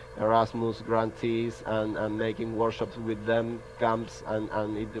some Erasmus grantees and making workshops with them, camps,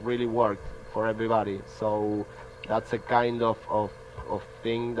 and it really worked for everybody. So that's a kind of of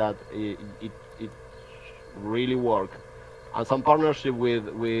thing that it really work. And some partnership with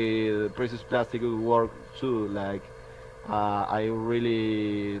Precious Plastic will work too. Like I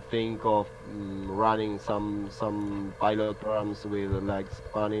really think of running some pilot programs with like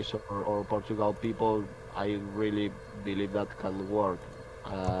Spanish or Portugal people. I really believe that can work.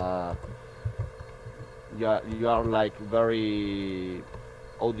 Uh, you are like very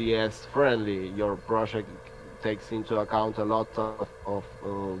ODS friendly. Your project takes into account a lot of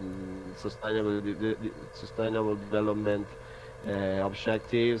sustainable development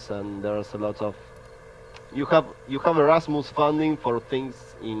objectives, and there's a lot of you have Erasmus funding for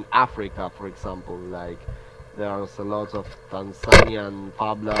things in Africa, for example. Like there's a lot of Tanzanian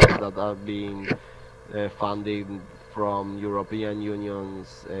Fab Labs that are being funded from European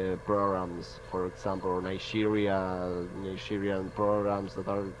Union's programs, for example, or Nigerian programs that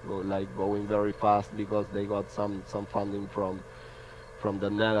are like going very fast because they got some funding from the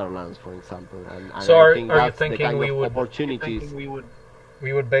Netherlands, for example. And So I think are you that's the thinking kind we of would opportunities.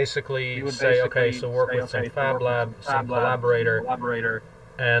 we would basically say, okay, so work with some Fab Lab, some collaborator,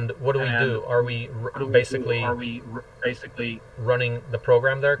 and what do we do? Are we basically running the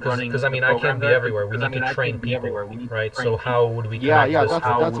program there? Because I mean, I can't be everywhere. We need to train people, right? So how would we Yeah, connect yeah, this?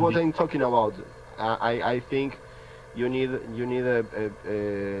 that's what I'm talking about. I think you need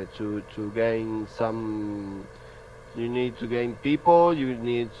to gain some. You need to gain people. You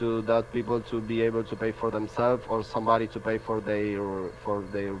need to that people to be able to pay for themselves, or somebody to pay for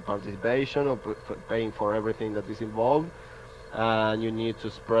their participation, or paying for everything that is involved. And you need to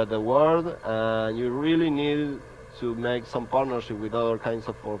spread the word, and you really need to make some partnership with other kinds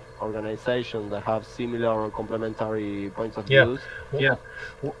of organizations that have similar or complementary points of Yeah. views. Yeah.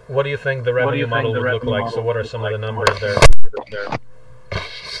 What do you think the revenue model would look like? So what are some of the numbers there?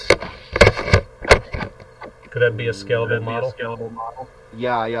 Could that be a scalable model?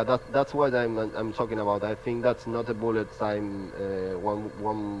 Yeah, yeah, that's what I'm talking about. I think that's not a bullet time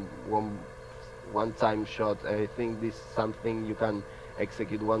one time shot. I think this is something you can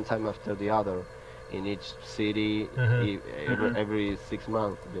execute one time after the other in each city every 6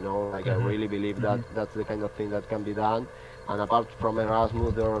 months. You know, like I really believe that that's the kind of thing that can be done. And apart from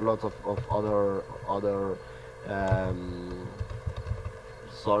Erasmus, there are a lot of other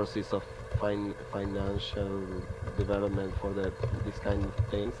sources of financial development for this kind of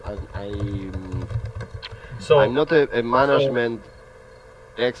things. And I'm not a management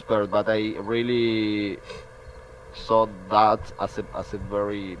expert, but I really saw that as a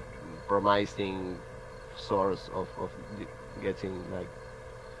very promising source of getting like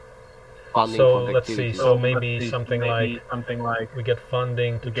funding so for the let's see. activities. So maybe something like we get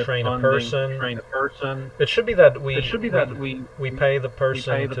funding to train a person. It should be that we pay the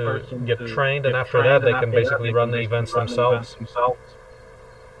person to get trained, and after that they can basically run the events themselves.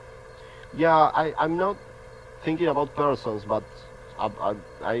 Yeah, I'm not thinking about persons, but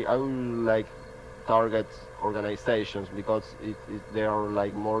I will like target organizations because they are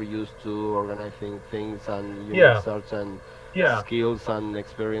like more used to organizing things, and you need certain skills and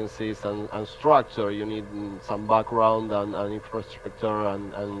experiences and structure. You need some background and infrastructure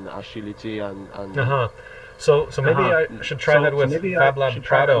and agility and So maybe I should try that with Fab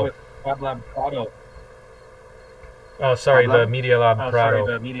Lab Prado. Oh, sorry, the Media Lab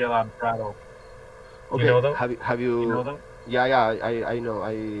Prado. Okay. You know them? Have you? Yeah, I know.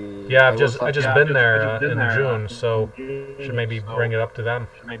 I've just been there in June, so should maybe bring it up to them.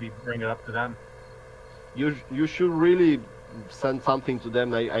 You should really send something to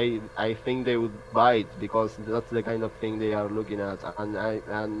them. I think they would buy it because that's the kind of thing they are looking at,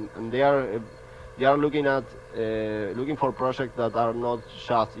 and they are looking for projects that are not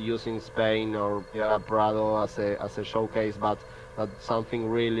just using Spain or Prado as a showcase, but that something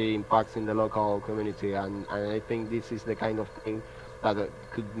really impacts in the local community, and I think this is the kind of thing that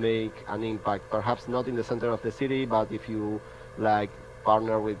could make an impact. Perhaps not in the center of the city, but if you like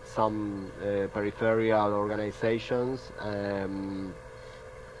partner with some peripheral organizations.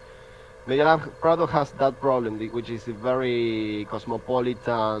 Prado has that problem, which is a very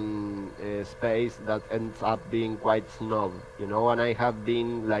cosmopolitan space that ends up being quite snob, you know. And I have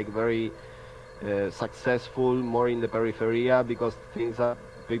been like very successful more in the peripheria because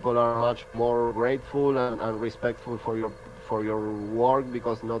people are much more grateful and respectful for your work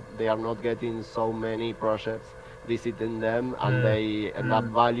because they are not getting so many projects visiting them, and they end up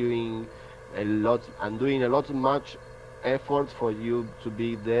valuing a lot and doing a lot much effort for you to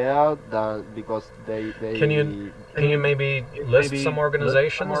be there because they can you maybe list some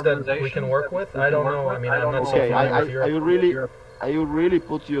organizations that we can work with? I don't know. I mean, I'm not so familiar with Europe. I will really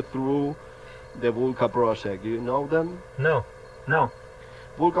put you through the Vulca project. Do you know them? No. No.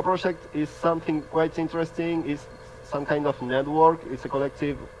 Vulca project is something quite interesting. It's some kind of network. It's a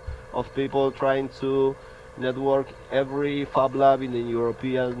collective of people trying to network every Fab Lab in the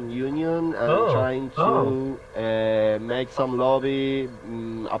European Union and trying to make some lobby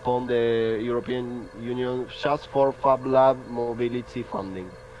upon the European Union just for Fab Lab mobility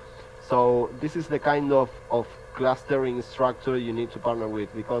funding. So this is the kind of clustering structure you need to partner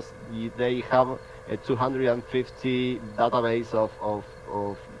with, because they have a 250 database of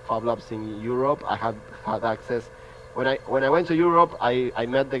Fab Labs in Europe. I had access. When I went to Europe, I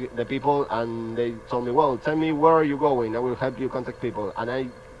met the people and they told me, well, tell me where are you going? I will help you contact people. And I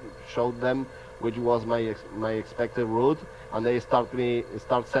showed them which was my expected route, and they start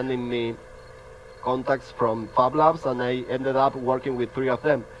sending me contacts from Fab Labs, and I ended up working with 3 of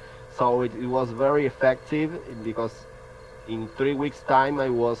them. So it was very effective, because in 3 weeks time I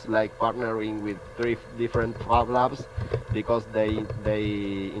was like partnering with 3 different Fab Labs, because they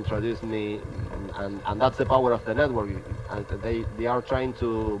introduced me, and that's the power of the network. And they are trying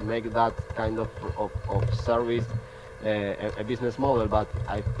to make that kind of service a business model, but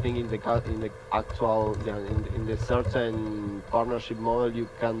I think in the actual in the certain partnership model, you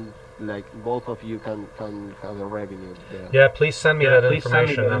can, like, both of you can have a revenue there. Yeah, please send me that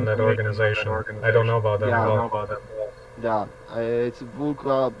information on that organization. I don't know about that at all. Yeah, it's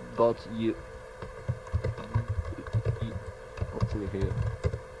vulca.u. What's in here?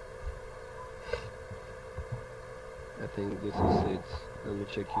 I think this is it. Let me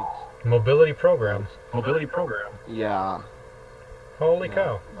check it. Mobility program. Yeah. Holy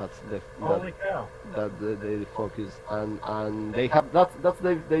cow! That's the focus, and they have that's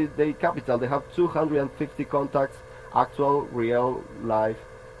the capital. They have 250 contacts, actual real life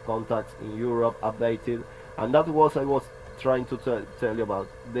contacts in Europe, updated, and that was I was trying to tell you about.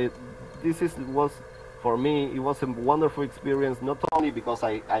 Was for me, it was a wonderful experience, not only because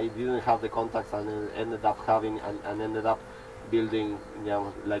I didn't have the contacts and ended up having and ended up building,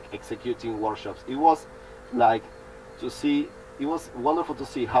 like executing workshops. It was like to see. It was wonderful to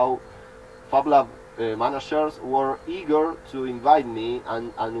see how Fab Lab managers were eager to invite me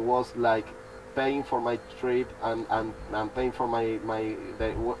and was like paying for my trip and paying for my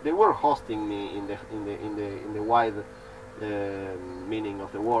they were hosting me in the wide meaning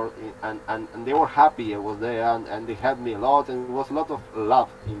of the word, and they were happy I was there, and they helped me a lot, and there was a lot of love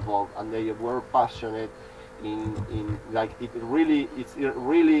involved, and they were passionate in like it's really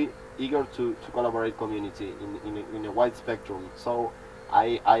eager to collaborate community in a wide spectrum. So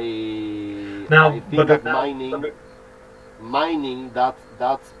I think that mining that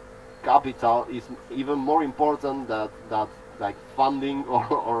capital is even more important that like funding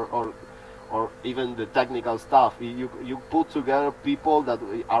or even the technical stuff. You put together people that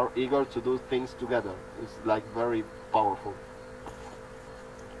are eager to do things together. It's like very powerful.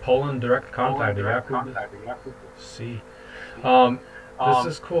 Poland direct contact, Jakub. See. This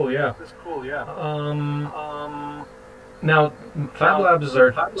is cool, yeah. Now, Fab Labs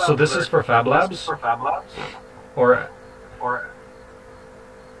are... So this is for Fab Labs? Or...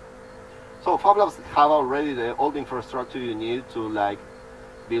 So Fab Labs have already all the infrastructure you need to like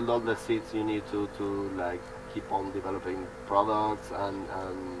build all the seeds you need to like keep on developing products, and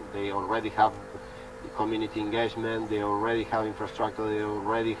they already have community engagement, they already have infrastructure, they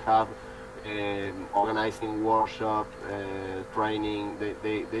already have organizing workshop, training.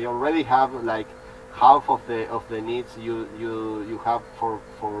 They already have like half of the needs you have for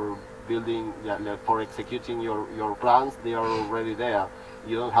building, for executing your plans. They are already there.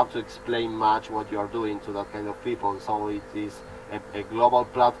 You don't have to explain much what you are doing to that kind of people. So it is a global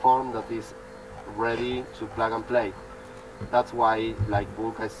platform that is ready to plug and play. That's why like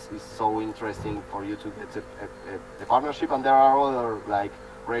Vulca is so interesting for you to get a partnership, and there are other like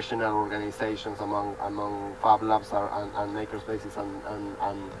regional organizations among Fab Labs and makerspaces and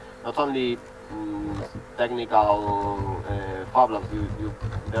not only technical Fab Labs.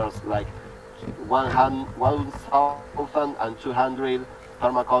 There's like 1,200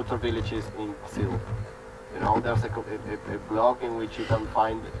 permaculture villages in Brazil. There's a blog in which you can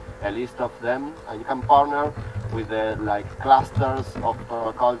find a list of them, and you can partner with like clusters of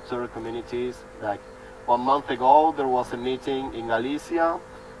permaculture communities. Like 1 month ago, there was a meeting in Galicia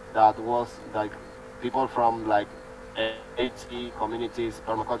that was like people from like 80 communities,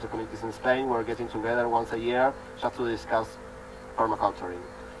 permaculture communities in Spain, were getting together once a year just to discuss permaculturing.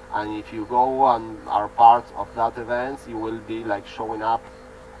 And if you go and are part of that event, you will be like showing up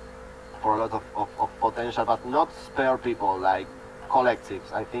for a lot of potential, but not spare people, like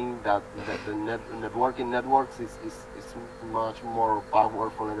collectives. I think that the networking networks is much more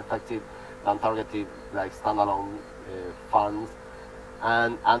powerful and effective than targeted like standalone funds,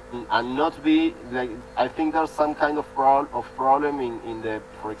 and not be like, I think there's some kind of problem in the,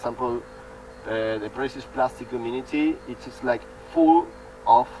 for example, the precious plastic community. It is like full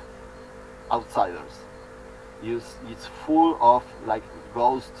of outsiders. It's full of like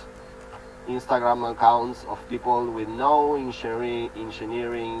ghost Instagram accounts of people with no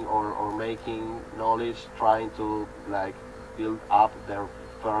engineering or making knowledge, trying to like build up their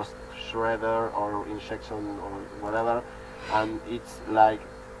first shredder or injection or whatever, and it's like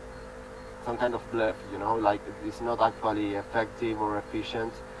some kind of bluff, you know, like it's not actually effective or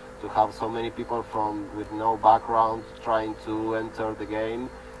efficient to have so many people with no background trying to enter the game.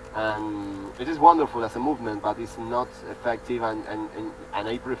 And it is wonderful as a movement, but it's not effective, and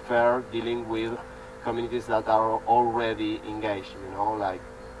I prefer dealing with communities that are already engaged, you know, like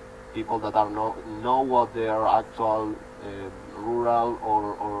people that are know what their actual rural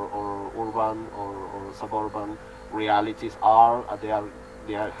or urban or suburban realities are. They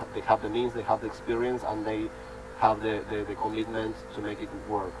have the means, they have the experience, and they have the commitment to make it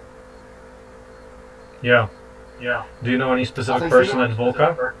work. Yeah. Yeah. Do you know any specific person at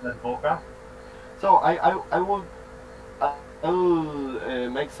Volca? So I will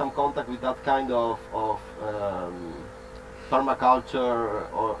make some contact with that kind of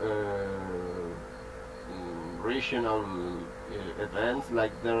permaculture or regional events.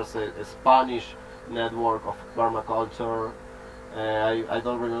 Like there's a Spanish network of permaculture. I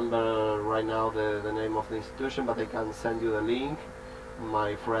don't remember right now the name of the institution, but I can send you the link.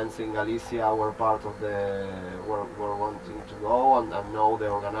 My friends in Galicia were part of were wanting to go and know the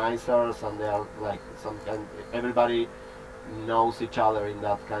organizers, and they are like everybody knows each other in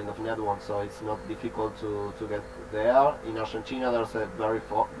that kind of network, so it's not difficult to get there. In Argentina there's a very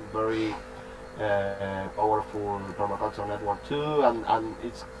powerful permaculture network too, and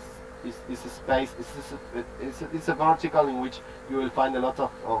it's a space, it's a vertical in which you will find a lot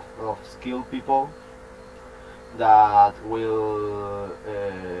of skilled people that will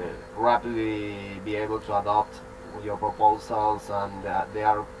rapidly be able to adopt your proposals, and they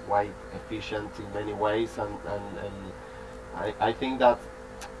are quite efficient in many ways, and I think that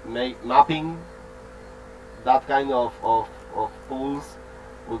mapping that kind of pools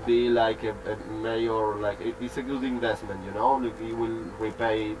would be like a major, like it's a good investment, you know. Like you will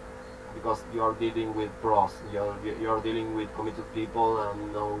repay, because you are dealing with pros, you are dealing with committed people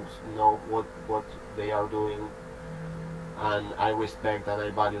and know what they are doing, and I respect and I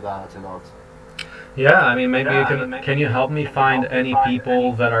value that a lot. Yeah, I mean, maybe can you help me find any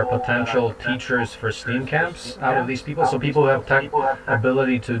people that are potential teachers for STEAM camps out of these people? So people who have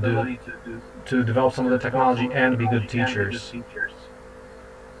ability to develop some of the technology and be good teachers.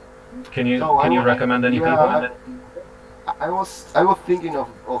 Can you recommend any people? I was thinking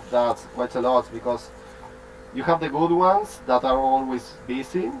of that quite a lot, because you have the good ones that are always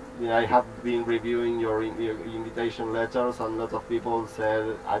busy. I have been reviewing your invitation letters, and lots of people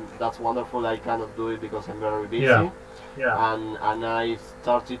said, that's wonderful, I cannot do it because I'm very busy. Yeah. And I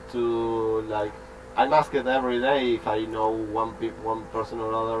started to, like, I'm asked every day if I know one person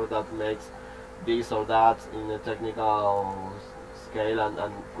or other that makes this or that in a technical scale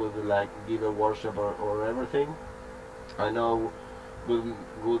and could like give a workshop or everything. I know good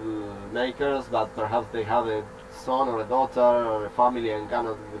makers, but perhaps they have a son or a daughter or a family and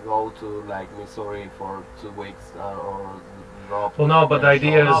cannot go to like Missouri for 2 weeks or drop. Well, no, but the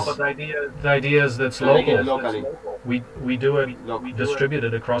idea is that's local. Locally. We do it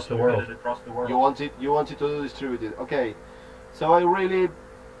distributed across the world. You want it to distribute it. Okay, so I really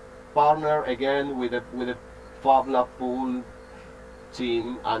partner again with a Fab Lab pool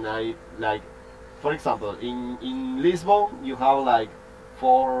team, and I like, for example, in Lisbon you have like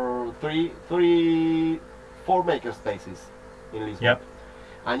four maker spaces in Lisbon. Yep.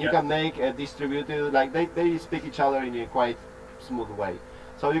 And you can make a distributed, like they speak each other in a quite smooth way.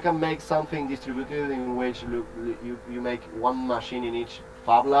 So you can make something distributed in which you make one machine in each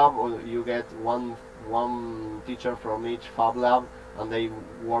Fab Lab, or you get one teacher from each Fab Lab and they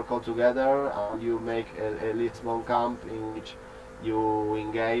work all together, and you make a Lisbon camp in which you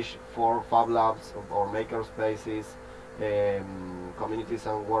engage 4 Fab Labs or maker spaces, communities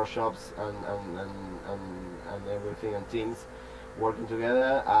and workshops and everything, and teams working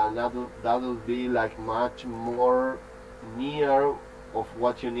together, and that will be like much more near of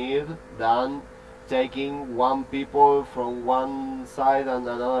what you need than taking one people from one side and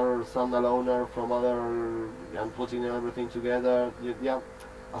another standaloner from other and putting everything together. Yeah,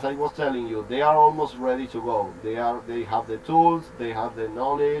 as I was telling you, they are almost ready to go. They have the tools, they have the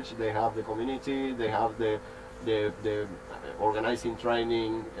knowledge, they have the community, they have the organizing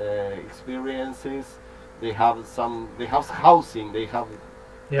training experiences. they have housing, they have.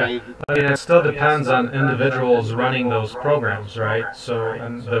 Yeah, I mean, it still depends on individuals running those programs, right? So,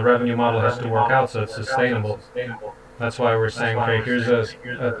 and the revenue model has to work out so it's sustainable. That's why we're saying, okay, here's an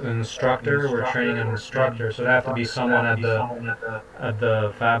instructor. We're training an instructor, so it'd have to be someone at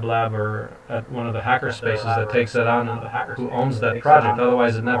the Fab Lab or at one of the hacker spaces that takes it on, and who owns that project.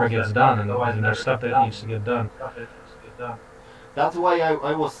 Otherwise, it never gets done, and there's stuff that needs to get done. That's why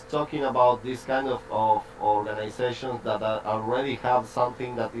I was talking about this kind of organizations that already have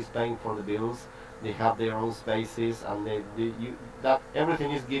something that is paying for the bills. They have their own spaces, and that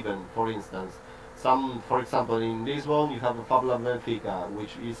everything is given. For instance, for example, in Lisbon, you have a Fab Lab Benfica,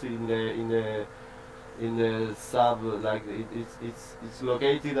 which is in the sub, like it's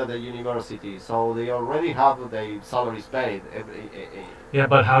located at the university, so they already have the salaries paid. Yeah,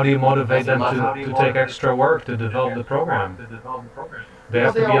 but how do you motivate them to take extra work to develop the program? They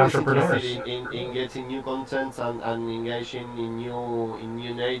have to be entrepreneurs. In getting new contents and engaging in new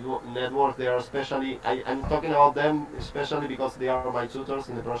networks. They are especially, I'm talking about them especially because they are my tutors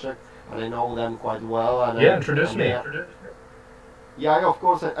in the project, and I know them quite well. And yeah, introduce me. Yeah, of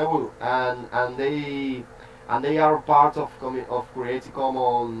course I will. And they are part of Creative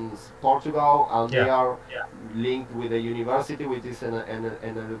Commons Portugal, and they are linked with the university, which is an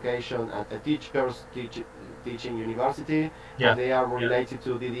education, a teaching university. And they are related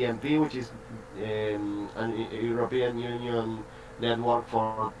to DDMP, which is an European Union network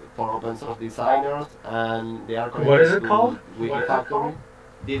for open source designers, and they are connected. What is it called? MIcrofactory.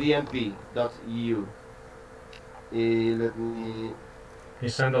 DDMP.eu. Let me. You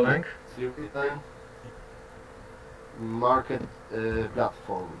send a link. Market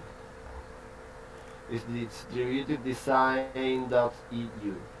platform. It's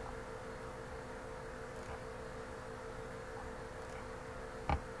distributivdesign.eu.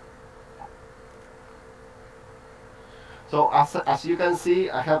 So as you can see,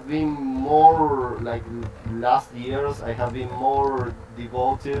 I have been more, like last years, I have been more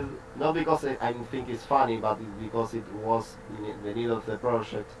devoted, not because I think it's funny, but because it was the need of the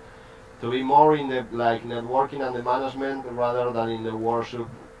project, to be more in the networking and the management rather than in the workshop,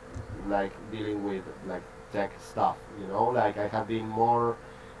 like dealing with like tech stuff, you know. Like I have been more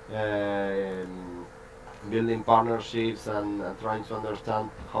building partnerships and trying to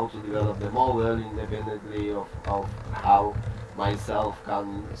understand how to develop the model independently of how myself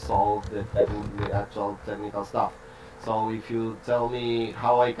can solve the actual technical stuff. So if you tell me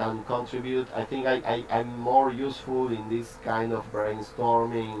how I can contribute, I think I'm more useful in this kind of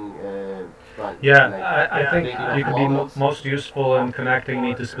brainstorming. Yeah, I think you could be most useful in connecting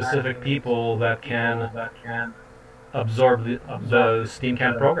me to specific people that can absorb the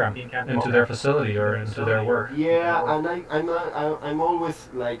SteamCamp program into their facility or into their work. Yeah, and I'm always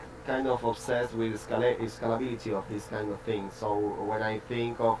like kind of obsessed with scalability of this kind of thing. So when I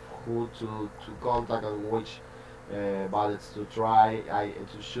think of who to contact and which bullets to try,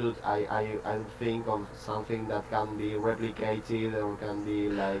 to shoot, I think of something that can be replicated or can be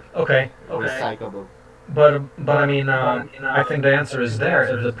like recyclable. But I mean, I think the answer is there.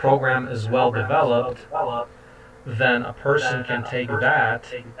 If the program is well developed, then a person can take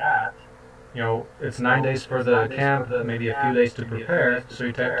that. You know, it's 9 days for the camp, maybe a few days to prepare, so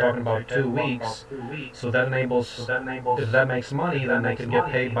you're talking about 2 weeks. So that enables, if that makes money, then they can get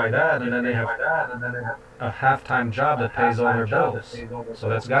paid by that, and then they have a half-time job that pays all their bills. So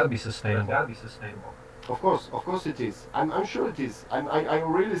that's got to be sustainable. Of course it is. I'm sure it is. I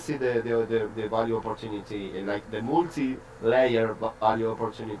really see the value opportunity, like the multi-layer value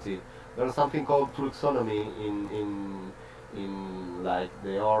opportunity. There's something called fluxonomy in like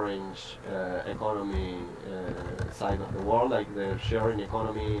the orange economy side of the world, like the sharing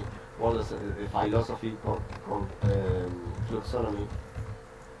economy. Well, there's a philosophy called fluxonomy.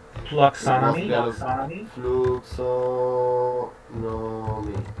 Fluxonomy?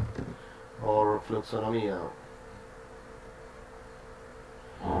 Fluxonomy or fluxonomia,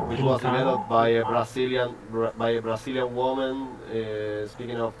 which was developed by a Brazilian woman.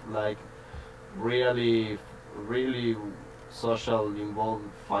 Speaking of like really social involved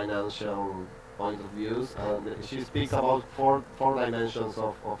financial point of views, and she speaks about four dimensions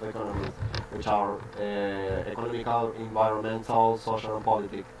of economy, which are economical, environmental, social, and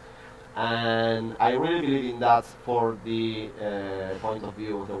political. And I really believe in that for the point of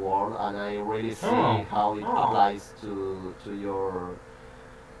view of the world, and I really see how it applies to your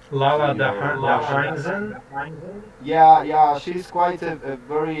Lala Heinzen? Yeah, she's quite a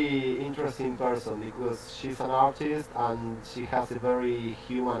very interesting person because she's an artist and she has a very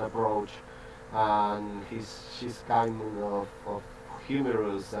human approach, and she's kind of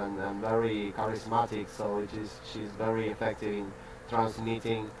humorous and very charismatic. So she's very effective in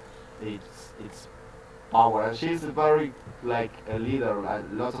transmitting its power, and she's very like a leader.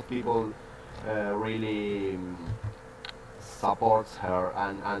 Lots of people really supports her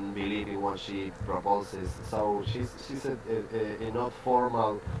and believe in what she proposes. So she's a not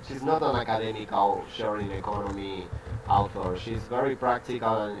formal. She's not an academic or sharing economy author. She's very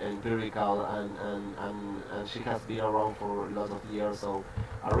practical and empirical, and she has been around for lots of years. So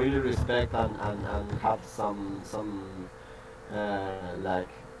I really respect and have some like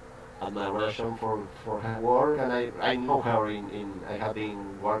admiration for her work, and I know her I have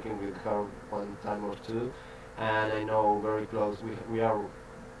been working with her one time or two, and I know very close. We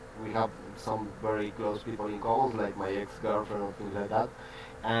have some very close people in common, like my ex-girlfriend or things like that,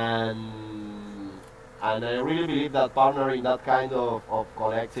 and I really believe that partnering that kind of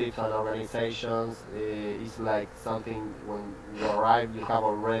collectives and organizations is like something when you arrive, you have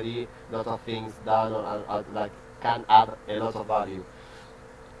already a lot of things done or like can add a lot of value.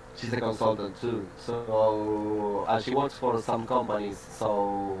 She's a consultant too, so and she works for some companies,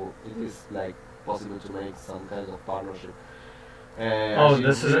 so it is like possible to make some kind of partnership.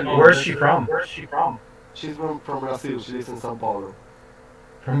 Where's she from? She's from Brazil. She lives in São Paulo.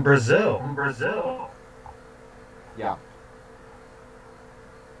 From Brazil. Yeah.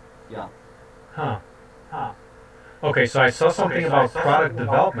 Yeah. Huh. Okay, so I saw something about product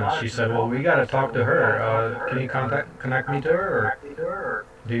development. She said, "Well, we got to talk to her. Can you connect me to her? Or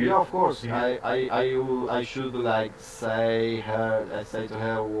do you?" Yeah, of course. I should like say to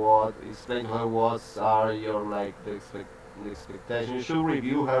her explain to her what are your like the expectations. You should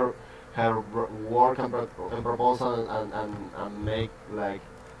review her work and proposal and make like.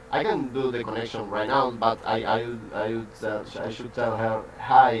 I can do the connection right now, but I should tell her,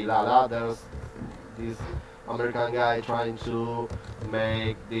 hi Lala, there's this American guy trying to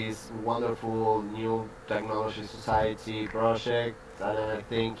make this wonderful new technology society project, and I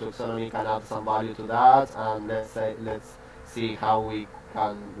think taxonomy can add some value to that, and let's see how we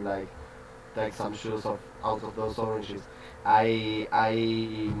can like take some shoes out of those oranges. I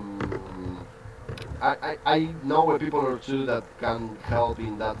know a people or two that can help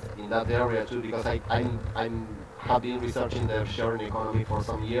in that area too, because I'm have been researching the sharing economy for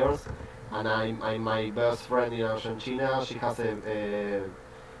some years, and I'm my best friend in Argentina. She has a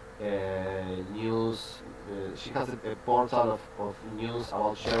news. She has a portal of news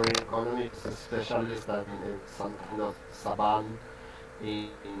about sharing economy. She's a specialist in some kind of saban,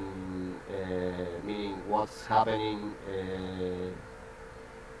 meaning what's happening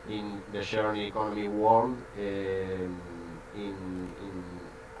in the sharing economy world.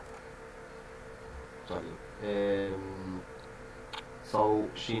 So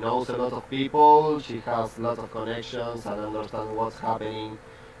she knows a lot of people, she has lots of connections and understands what's happening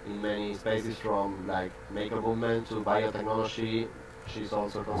in many spaces, from like maker movement to biotechnology. She's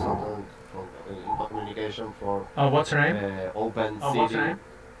also a consultant in communication for what's her name? Open City. What's her name?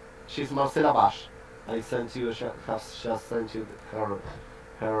 She's Marcela Bash. I sent you, has just sent you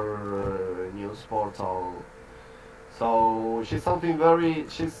her news portal. So she's a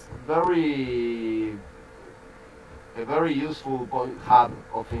very useful hub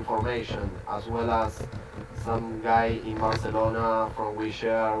of information, as well as some guy in Barcelona from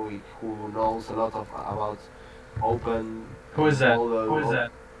who knows a lot about open. Who is that?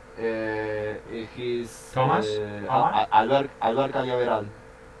 He's Thomas? Albert Cañaveral.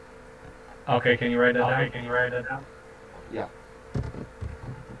 Okay, can you write that down? Yeah.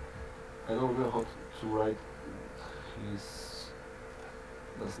 I don't know how to write his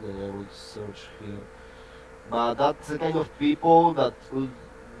last name. I will search here. But that's the kind of people that would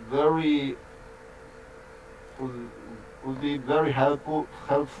be very helpful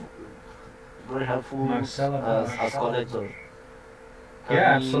as connector.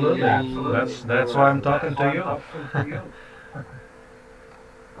 Yeah, absolutely. That's why I'm talking to you.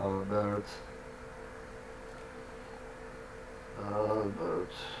 Albert.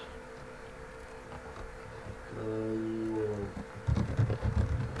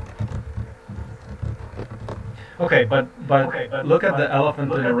 Okay, but look at the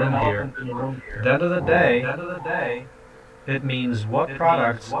elephant in the room here. At the end of the day, it means what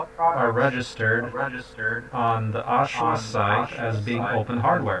products are registered on the OSHWA site as being open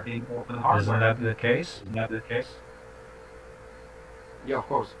hardware. Isn't that the case? Yeah, of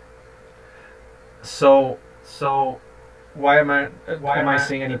course. So why am I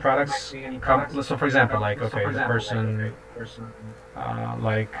seeing any products come? So for example, like okay, the person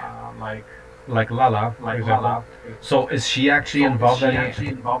like Lala, for example. So is she actually involved in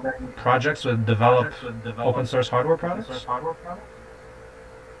any projects with develop open source hardware products?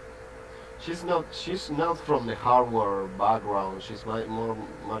 she's not from the hardware background. She's much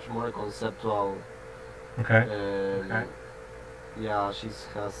more conceptual. Okay. Okay. Yeah, she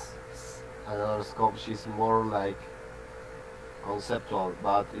has another scope. She's more like conceptual,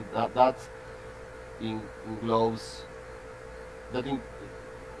 but that englobes that in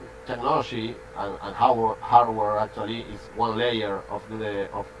technology and hardware actually is one layer of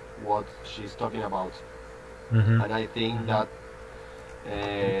what she's talking about. Mm-hmm. And I think that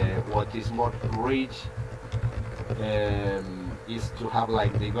what is more rich is to have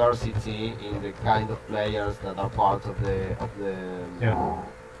like diversity in the kind of players that are part of the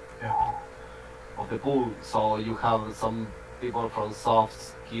Yeah. of the pool. So you have some people from soft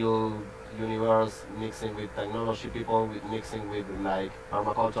skill universe mixing with technology people, with mixing with like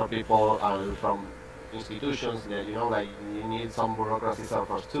permaculture people, and from institutions that like you need some bureaucracy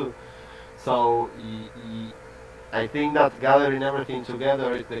suffers too. So I think that gathering everything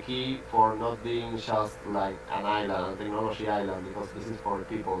together is the key for not being just like an island, a technology island, because this is for the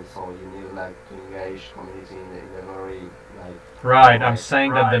people. So you need like to engage community in a very like. Right. I'm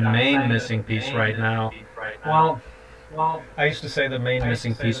saying that the main missing piece right now. Well, I used to say the main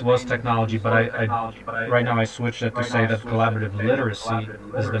missing piece was technology, but I right now I switched it to say that collaborative literacy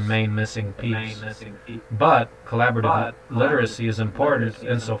is the main missing piece. But collaborative literacy is important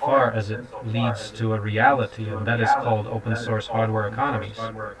insofar as it leads to a reality, and that is called open source hardware economies.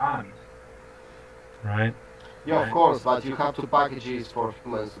 Right? Yeah, of course, but you have to package it for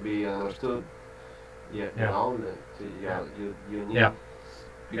humans to be understood. Yeah, you know, you need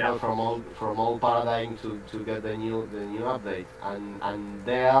people from all paradigm to get the new update, and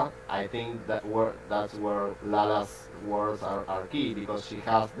there I think that's where Lala's words are key, because she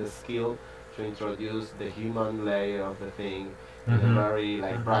has the skill to introduce the human layer of the thing in a very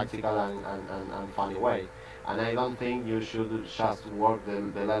like practical and funny way. And I don't think you should just work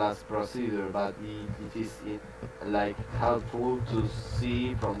the Lala's procedure, but it is like helpful to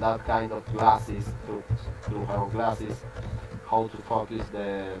see from that kind of glasses, through her glasses, how to focus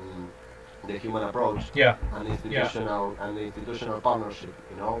the human approach. Yeah. And the institutional partnership,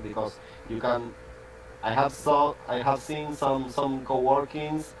 because you can. I have seen some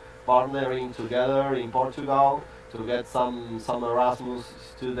co-workings partnering together in Portugal to get some Erasmus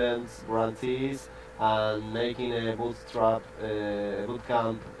students grantees, and making a bootcamp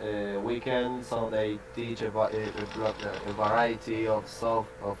weekend. So they teach a variety of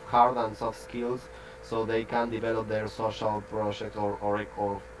hard and soft skills, so they can develop their social project or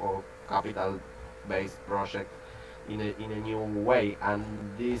capital-based project in a new way. And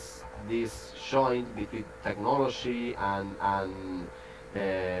this joint between technology and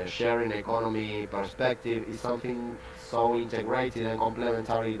sharing economy perspective is something so integrated and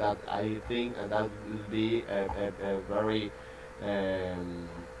complementary that I think that will be a very um,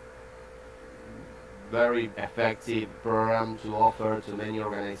 very effective program to offer to many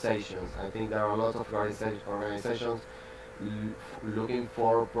organizations. I think there are a lot of organizations looking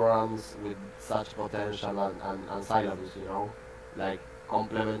for programs with such potential and syllabus, like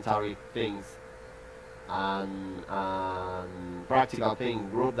complementary things and practical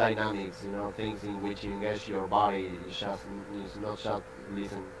things, group dynamics, things in which you engage your body. It's not just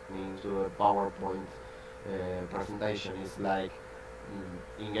listening to a PowerPoint presentation. It's like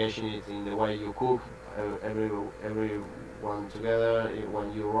engaging it in the way you cook, everyone together,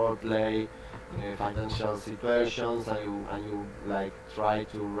 when you role play financial situations, and you like try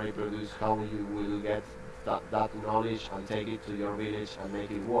to reproduce how you will get that knowledge and take it to your village and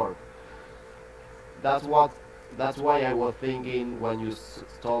make it work. That's what. That's why I was thinking when you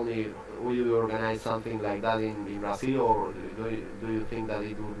told me, will you organize something like that in Brazil, or do you think that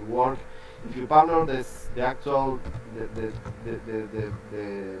it would work? If you partner the actual the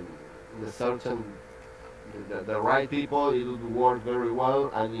certain the right people, it would work very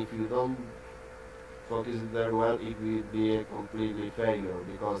well. And if you don't focus it very well, it will be a completely failure,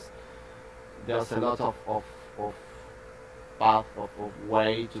 because there's a lot of path of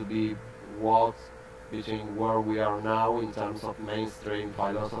way to be walked between where we are now in terms of mainstream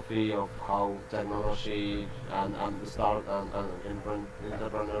philosophy of how technology and the start and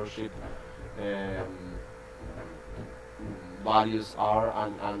entrepreneurship um, values are,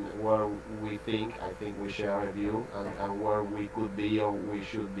 and where I think we share a view, and where we could be or we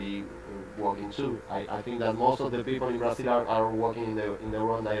should be walking to. I think that most of the people in Brazil are walking in the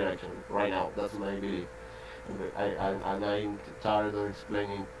wrong direction right now. That's my belief. And I'm tired of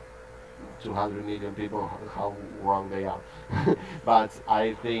explaining 200 million people how wrong they are. But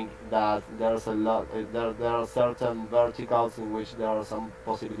I think that there's a lot. There are certain verticals in which there are some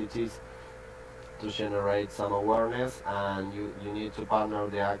possibilities to generate some awareness, and you need to partner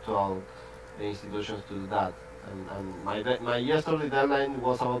the actual the institutions to do that. And my yesterday deadline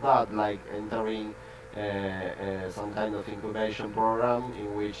was about that, like entering some kind of incubation program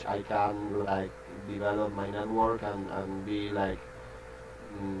in which I can like develop my network and be like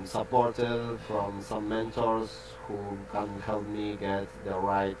supported from some mentors who can help me get the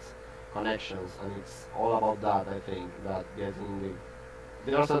right connections. And it's all about that, I think, that getting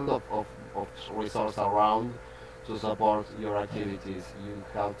there's a lot of resource around to support your activities. You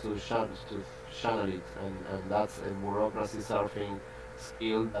have to channel it, and that's a bureaucracy surfing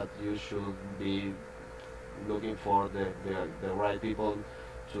skill that you should be looking for the right people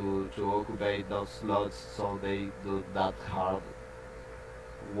to occupy those slots so they do that hard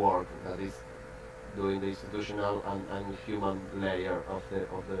work that is doing the institutional and human layer of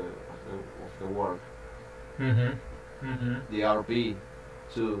the work. The RP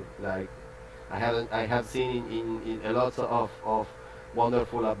too, like I have seen in a lot of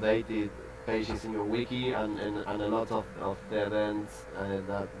wonderful updated pages in your wiki and a lot of dead ends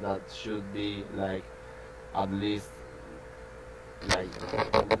that should be like at least like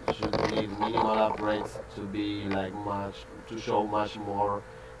should need minimal upgrades to be like to show much more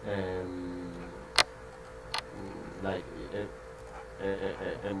like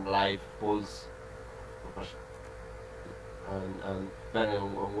a live pulse and depending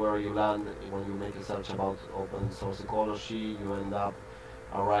on where you land when you make a search about open source ecology, you end up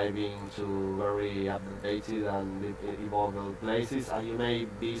arriving to very updated and evolved places, and you may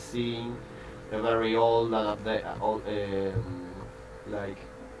be seeing a very old and like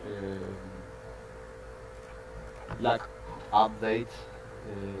lack update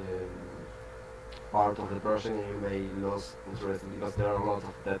part of the project, and you may lose interest because there are a lot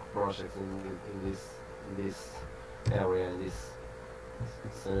of dead projects in this area, in this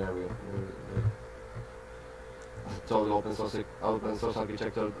scenario. As I told you, open source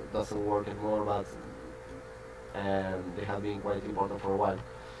architecture doesn't work anymore, but they have been quite important for a while.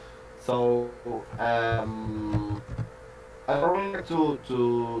 So I would really like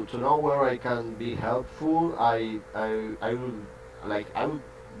to know where I can be helpful. I would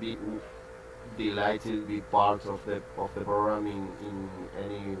be delighted to be part of the program in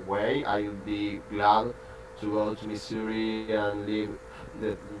any way. I would be glad to go to Missouri and live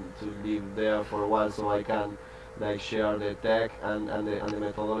there for a while, so I can like share the tech and the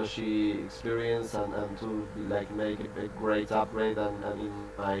methodology experience and to like make a great upgrade and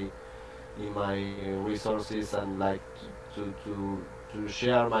in my resources and like to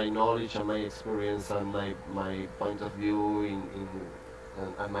share my knowledge and my experience and my point of view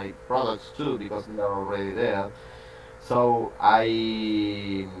and my products too, because they're already there. So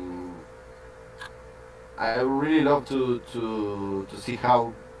I really love to see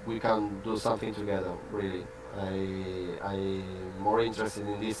how we can do something together. Really, I'm more interested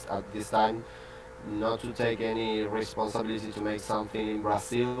in this at this time, not to take any responsibility to make something in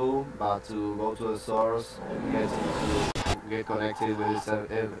Brazil, but to go to the source, get connected with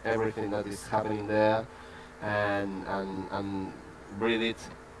everything that is happening there, and breathe it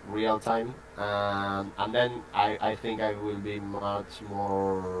real time, and then I think I will be much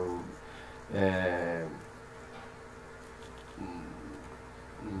more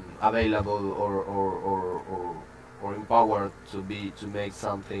available or empowered to make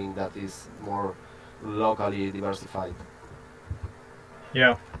something that is more locally diversified.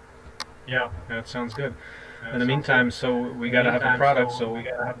 Yeah, that sounds good. In the meantime, so we gotta have a product.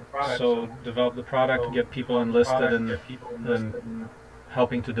 So develop the product, get people enlisted, and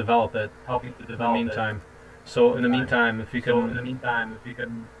helping to develop it. In the meantime, so in the meantime, if you can,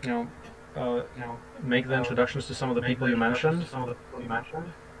 make the introductions to some of the people you mentioned.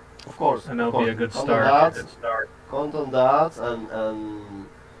 Of course, and that'll be a good start. Count on that, and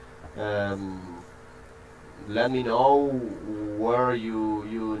let me know where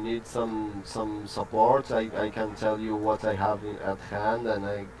you need some support. I can tell you what I have at hand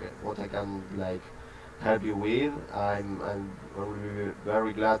and what I can like help you with. I'm really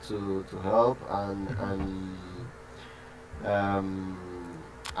very glad to help, and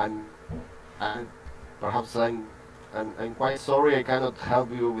perhaps I'm quite sorry I cannot help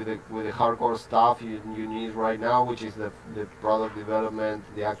you with the hardcore stuff you need right now, which is the product development,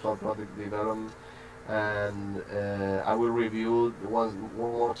 the actual product development, and I will review one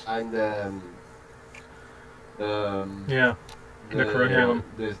more time the curriculum,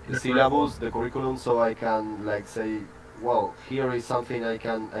 the syllabus, the curriculum, so I can like say, well, here is something I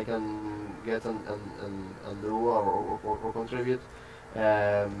can get and do or contribute.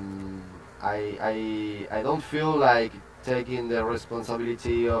 I don't feel like taking the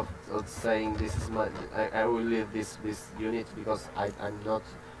responsibility of saying this is I will lead this unit, because I'm not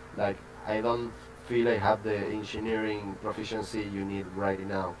like I don't feel I have the engineering proficiency you need right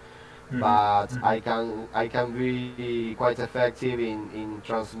now. But I can be quite effective in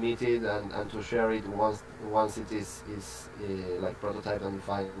transmit it and to share it once it is like prototyped and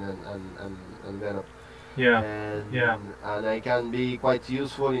defined and developed. Yeah. And I can be quite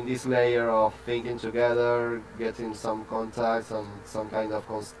useful in this layer of thinking together, getting some contacts and some kind of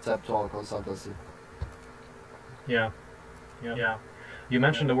conceptual consultancy. Yeah. You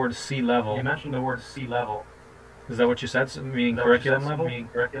mentioned the word C level. Is that what you said? Meaning curriculum level?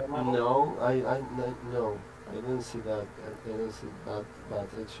 No, no, I didn't see that. I didn't see that, but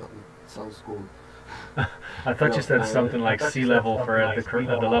it sounds cool. I thought you said something like C level for at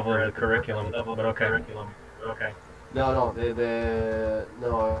the level of the curriculum, but okay. No, no,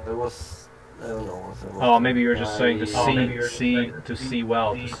 it was, I don't know. Oh, maybe you were just saying to see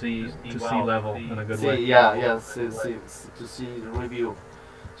well, to see level in a good way. To see the review,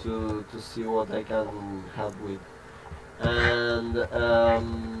 to see what I can help with. And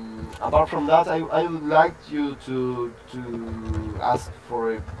apart from that, I would like you to ask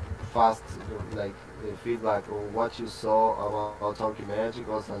for a fast like feedback on what you saw about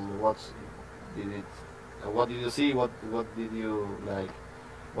Archimetricos and did it, what did you see, what did you like,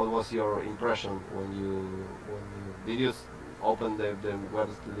 what was your impression when you did you open the web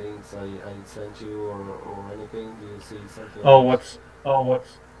links I sent you or anything? Do you see something? What's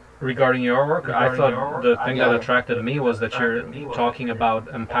regarding your work? I thought the thing that attracted me was that you're talking about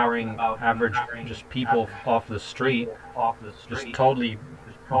empowering average just people off the street, just totally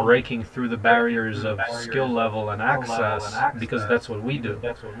breaking through the barriers of skill level and access, because that's what we do.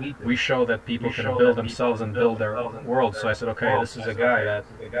 We show that people can build themselves and build their world. So I said, okay, this is a guy that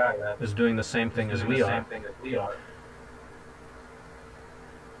is doing the same thing as we are.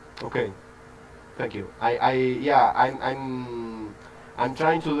 Okay, thank you. I'm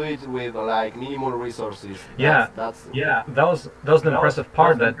trying to do it with like minimal resources. That was the impressive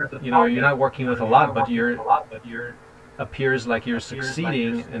part, that you're not working with a lot, but you're appears like you're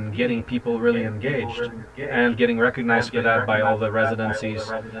succeeding in getting people really engaged and getting recognized for that by all the residencies.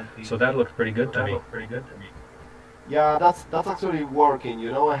 So that looked pretty good to me. Yeah, that's actually working.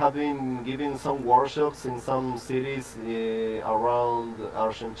 I have been giving some workshops in some cities around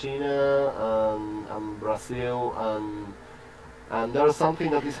Argentina and Brazil, and there's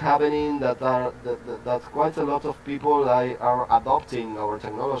something that is happening that quite a lot of people are adopting our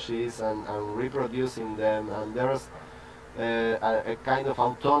technologies and reproducing them, and there's a kind of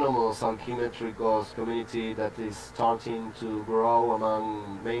autonomous Archimetricos community that is starting to grow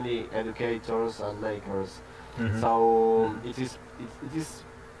among mainly educators and makers. So it is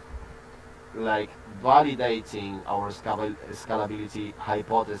like validating our scalability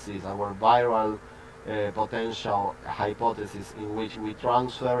hypothesis, our viral potential hypothesis, in which we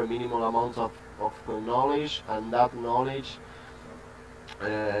transfer a minimal amount of knowledge, and that knowledge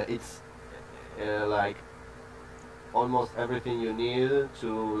it's like almost everything you need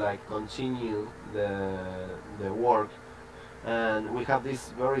to like continue the work. And we have this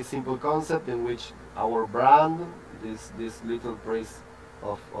very simple concept in which our brand, this little piece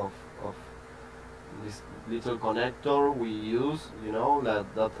of this little connector we use,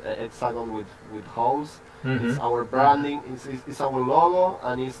 that hexagon with holes, it's our branding, it's our logo,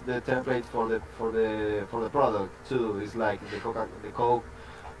 and it's the template for the product too. It's like the Coke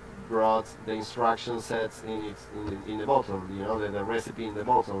brought the instruction sets in the bottle, the recipe in the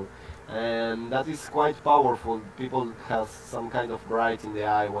bottle, and that is quite powerful. People have some kind of bright in the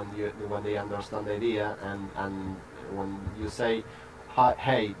eye when they understand the idea, and when you say,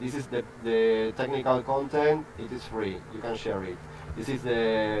 hey, this is the technical content, it is free, you can share it. This is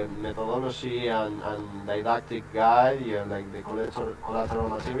the methodology and didactic guide, like the collateral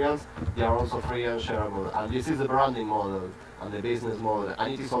materials, they are also free and shareable. And this is the branding model and the business model,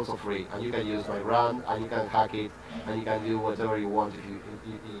 and it is also free. And you can use my brand, and you can hack it, and you can do whatever you want if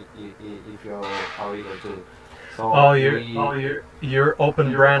you are eager to. So you're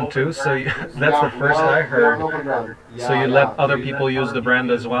open brand too. So that's the first I heard. So you let other people use the brand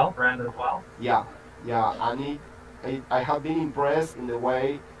as well? Yeah, and I have been impressed in the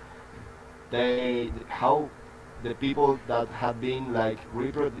way how the people that have been like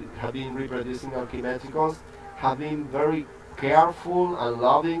reproducing Archimetricos have been very careful and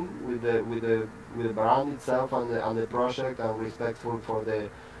loving with the brand itself and the project, and respectful for the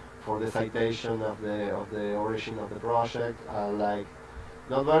citation of the origin of the project. Like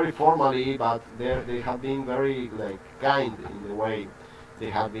not very formally, but they have been very like kind in the way they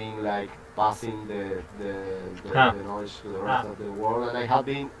have been like passing the knowledge to the rest of the world. And I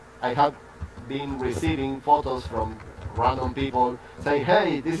have been receiving photos from random people saying,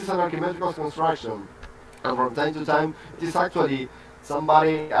 hey, this is an archimetrical construction. And from time to time, it is actually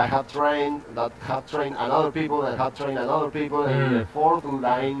somebody I had trained that had trained another people that had trained another people, and in the fourth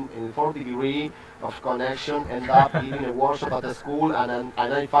line, in the fourth degree of connection, end up giving a workshop at a school, and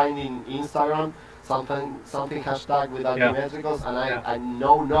I find in Instagram something hashtag with archimetricals, and I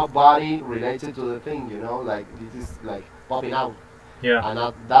know nobody related to the thing, you know, like this is like popping out. Yeah.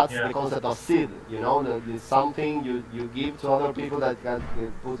 And that's the concept of seed, you know, it's something you give to other people that can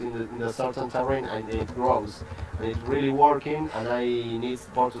put in the certain terrain, and it grows. And it's really working, and I need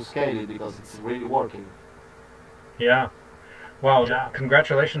support to scale it because it's really working. Yeah. Wow,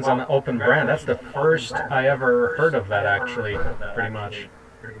 congratulations on the open brand. That's the first I ever heard of that, actually, pretty much.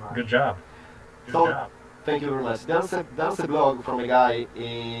 Good job. So, thank you very much. There's a blog from a guy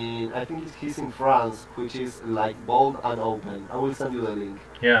in, I think he's in France, which is like bold and open. I will send you the link.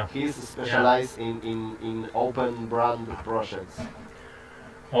 Yeah. He's specialized in open brand projects.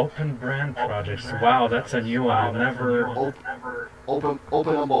 Open brand projects. Wow, that's a new one. I've never... Open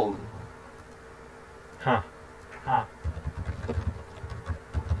and bold. Huh.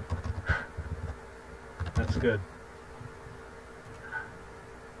 That's good.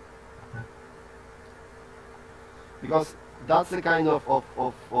 Because that's the kind of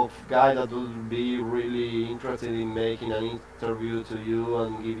guy that would be really interested in making an interview to you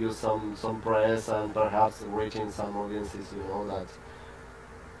and give you some press and perhaps reaching some audiences, you know, that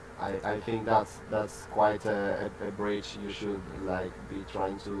I think that's quite a bridge you should like be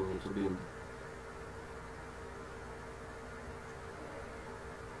trying to build.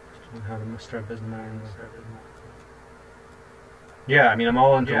 How to start business. Yeah, I mean, I'm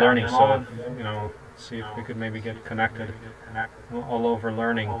all into learning, so if, you know, see if we could maybe get connected. All over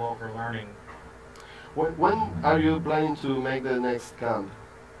learning. When are you planning to make the next camp?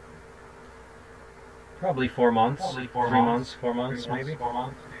 Probably 4 months. 4 months maybe.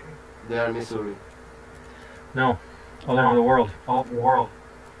 There in Missouri. No, all over the world.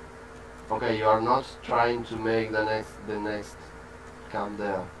 Okay, you are not trying to make the next camp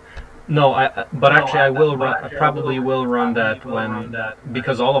there. No, but actually I will run. I probably will run that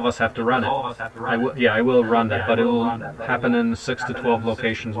because all of us have to run it. I will run that, but it will happen in 6 to 12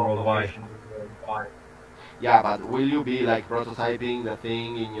 locations worldwide. Yeah, but will you be like prototyping the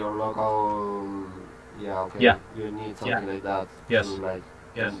thing in your local? Yeah, okay. Yeah. You need something like that Yes. to like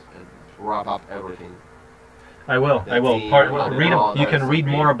wrap up everything. I will. You can read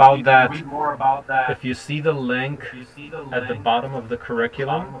more about that if you see the link at the bottom of the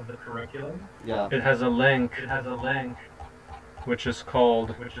curriculum. Yeah. It has a link which is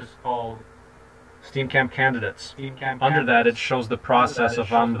called Steam Camp Candidates. Under that, it shows the process of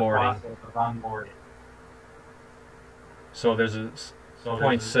onboarding. So there's a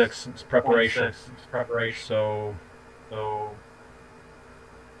point 6, it's preparation. So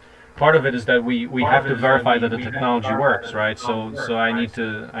part of it is that we have to verify that the technology works, right? So I need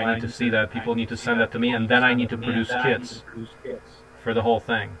to see that. People need to send that to me, and then I need to produce kits for the whole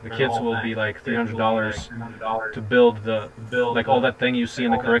thing. The kits will be like $300 to build like all that thing you see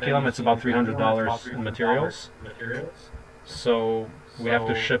in the curriculum. It's about $300 in materials. So we have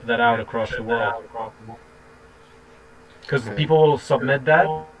to ship that out across the world. Because people will submit that,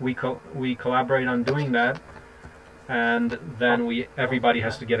 we collaborate on doing that, and then everybody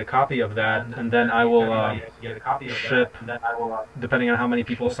has to get a copy of that, and then I will ship, depending on how many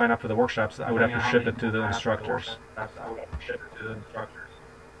people sign up for the workshops, I would have to ship it to the instructors.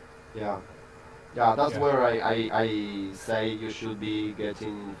 Yeah, that's where I say you should be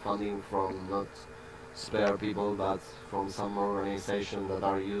getting funding from not spare people, but from some organization that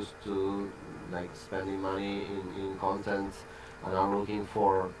are used to like spending money in content and are looking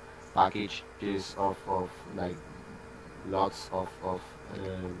for packages of like lots of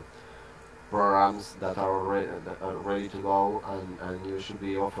programs that are ready to go, and you should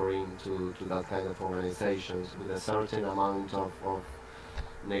be offering to that kind of organizations with a certain amount of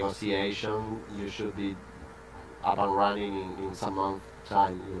negotiation. You should be up and running in some month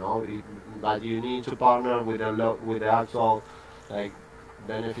time, you know. But you need to partner with the actual like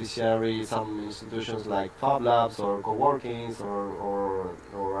beneficiary. Some institutions like Fab Labs or co-workings or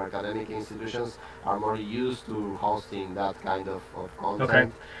academic institutions are more used to hosting that kind of content.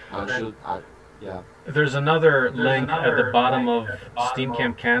 Okay. And there's another link at the bottom of Steam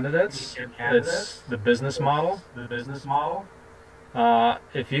Camp Candidates. It's the business model.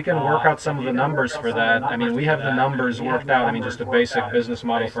 If you can work out some of the numbers for that, I mean, we have the numbers worked out. I mean, just a basic business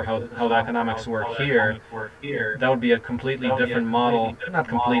model for how the economics work here. That would be a completely different model. Not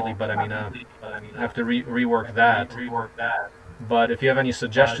completely, but I mean, I have to rework that. But if you have any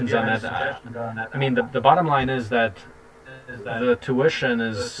suggestions on that, I mean, the bottom line is that the tuition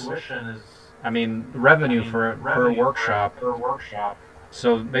is, I mean, revenue for per workshop.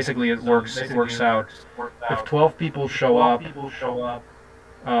 So basically, it works out. If 12 people show up,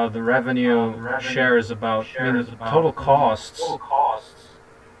 the revenue share is about. I mean, the total costs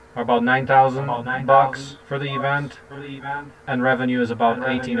are about $9,000 for the event, and revenue is about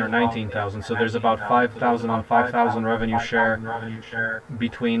 18 or 19,000. So there's about 5,000 on 5,000 revenue share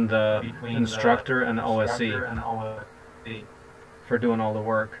between the instructor and the OSE for doing all the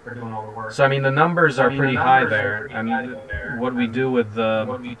work. So I mean, the numbers are pretty high there, and what we do with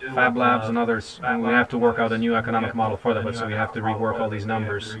the Fab Labs and others, and we have to work out a new economic model for that, but so we have to rework all these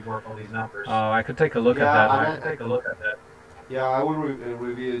numbers. I could take a look at that. Yeah, I will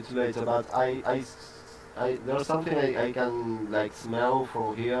review it later, but there's something I can like smell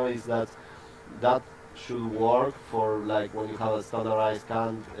from here is that should work for like when you have a standardized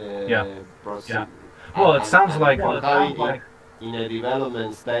CAN process. Well, it sounds like in a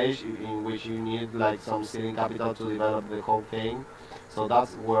development stage in which you need like some seeding capital to develop the whole thing. So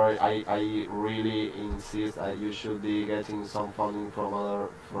that's where I really insist that you should be getting some funding from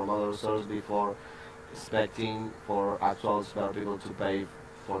other sources before expecting for actual spare people to pay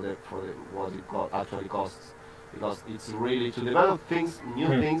for what it actually costs, because it's really to develop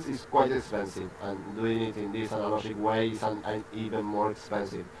new things is quite expensive, and doing it in this analogic way is even more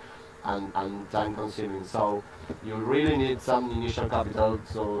expensive and time consuming. So you really need some initial capital.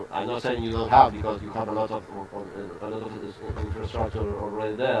 So I'm not saying you don't have, because you have a lot of infrastructure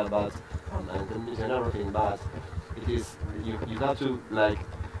already there, but and community and everything. But it is you have to like.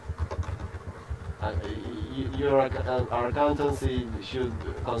 Your accountancy should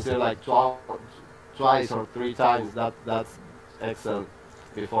consider like twice or three times that's Excel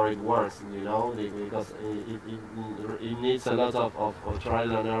before it works, you know, because it needs a lot of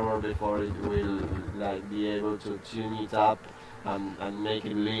trial and error before it will like be able to tune it up and make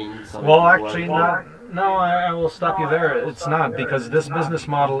it lean. So well, actually, no, I will stop you there. It's not, because this business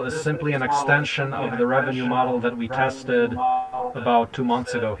model is simply an extension of the revenue model that we tested about 2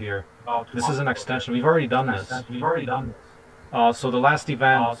 months ago here. This is an extension. We've already done this. So the last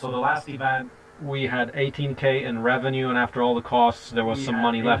event, we had 18K in revenue, and after all the costs, there was some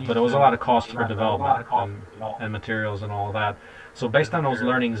money left, but it was a lot of cost for development and materials and all of that. So based on those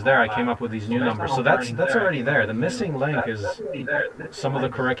learnings there, I came up with these new numbers. So that's already there. The missing link is some of the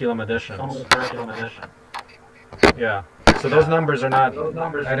curriculum additions. Yeah. So those numbers are not,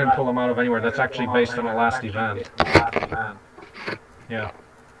 I didn't pull them out of anywhere. That's actually based on the last event. Yeah.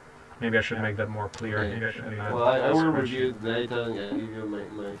 Maybe I should make that more clear. Well, I will review the data and give you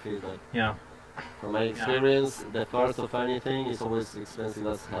my feedback. Yeah. From my experience, the first of anything is always expensive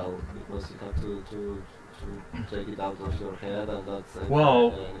as hell, because you have to take it out of your head, and that's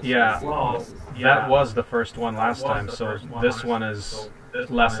that was the first one last time, so this one is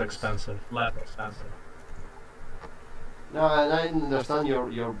less expensive. No, and I understand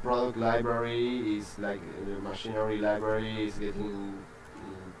your product library is like the machinery library is getting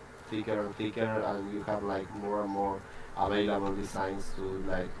thicker and thicker, and you have like more and more available designs to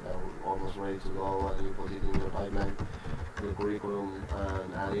like almost ready to go, and you put it in your pipeline, the curriculum,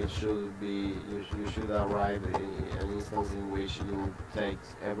 and it should be you should arrive in an instance in which you take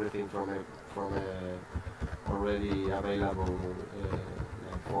everything from a already available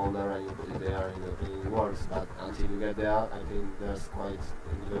folder and you put it there and it works. But until you get there, I think there's quite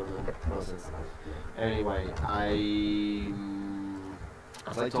a development process. Anyway,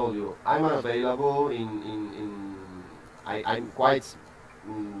 as I told you, I'm available I'm quite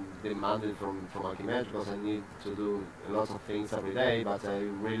demanded from Archimedes, because I need to do a lot of things every day, but I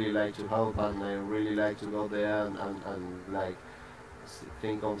really like to help, and I really like to go there and like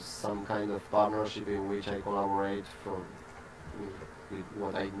think of some kind of partnership in which I collaborate with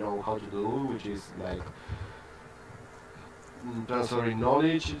what I know how to do, which is like transferring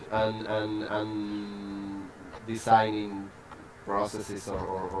knowledge and designing processes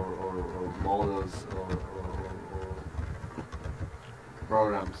or models or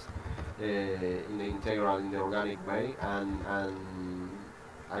programs in the integral, in the organic way, and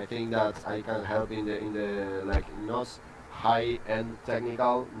I think that I can help in the like not high-end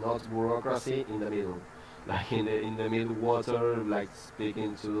technical, not bureaucracy, in the middle, like in the middle water, like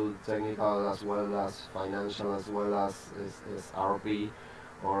speaking to technical as well as financial as well as RP,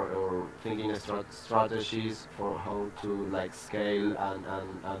 or thinking strategies for how to like scale and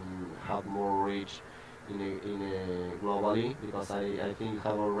have more reach in a globally, because I think you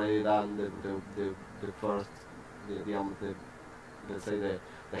have already done the first let's say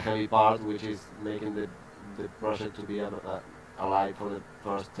the heavy part, which is making the project to be alive for the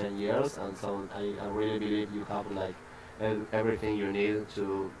first 10 years, and so I really believe you have like everything you need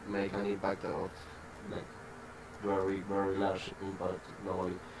to make an impact of like very large impact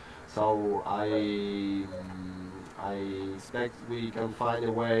globally. So I expect we can find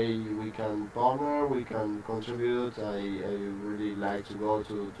a way we can partner, we can contribute. I really like to go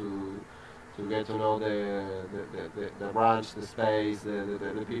to get to know the branch, the space,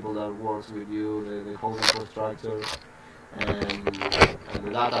 the people that works with you, the whole infrastructure, and the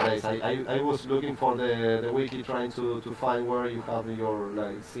database. I was looking for the wiki, trying to find where you have your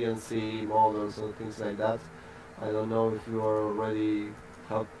like CNC models and things like that. I don't know if you already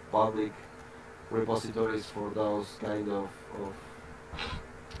have public repositories for those kind of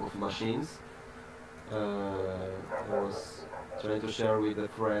machines. I was trying to share with a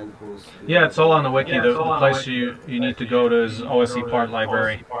friend who's... Yeah, it's all on the wiki. The place you need to go to is OSE part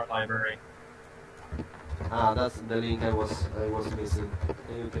library. Ah, that's the link I was missing.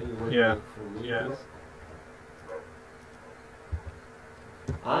 Can you wait for me, please?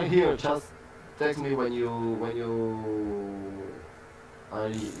 I'm here. Just text me when you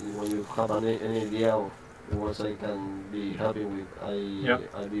have any idea of what I can be helping with. I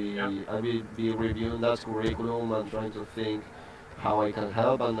will be reviewing that curriculum and trying to think how I can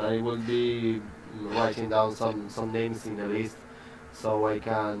help, and I will be writing down some names in the list so I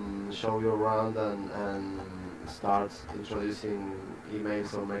can show you around and start introducing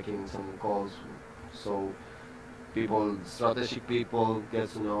emails or making some calls so people, strategic people, get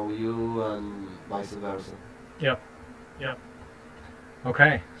to know you and vice versa. Yep.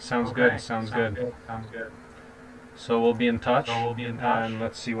 Okay, sounds good. So we'll be in touch, and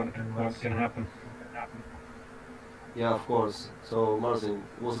let's see what can happen. Yeah, of course. So, Marcin,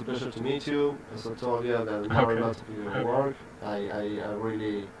 it was a pleasure to meet you. As I told you, I learned a lot of your work. I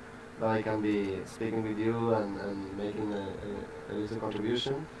really that I can be speaking with you and making a little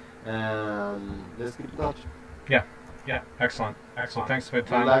contribution. And let's keep in touch. Yeah, excellent. So thanks for your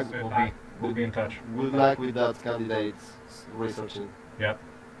time. We'll be in touch. Good luck with that candidate's researching. Yep.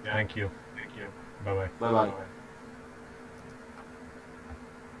 Thank you. Bye-bye. Bye-bye.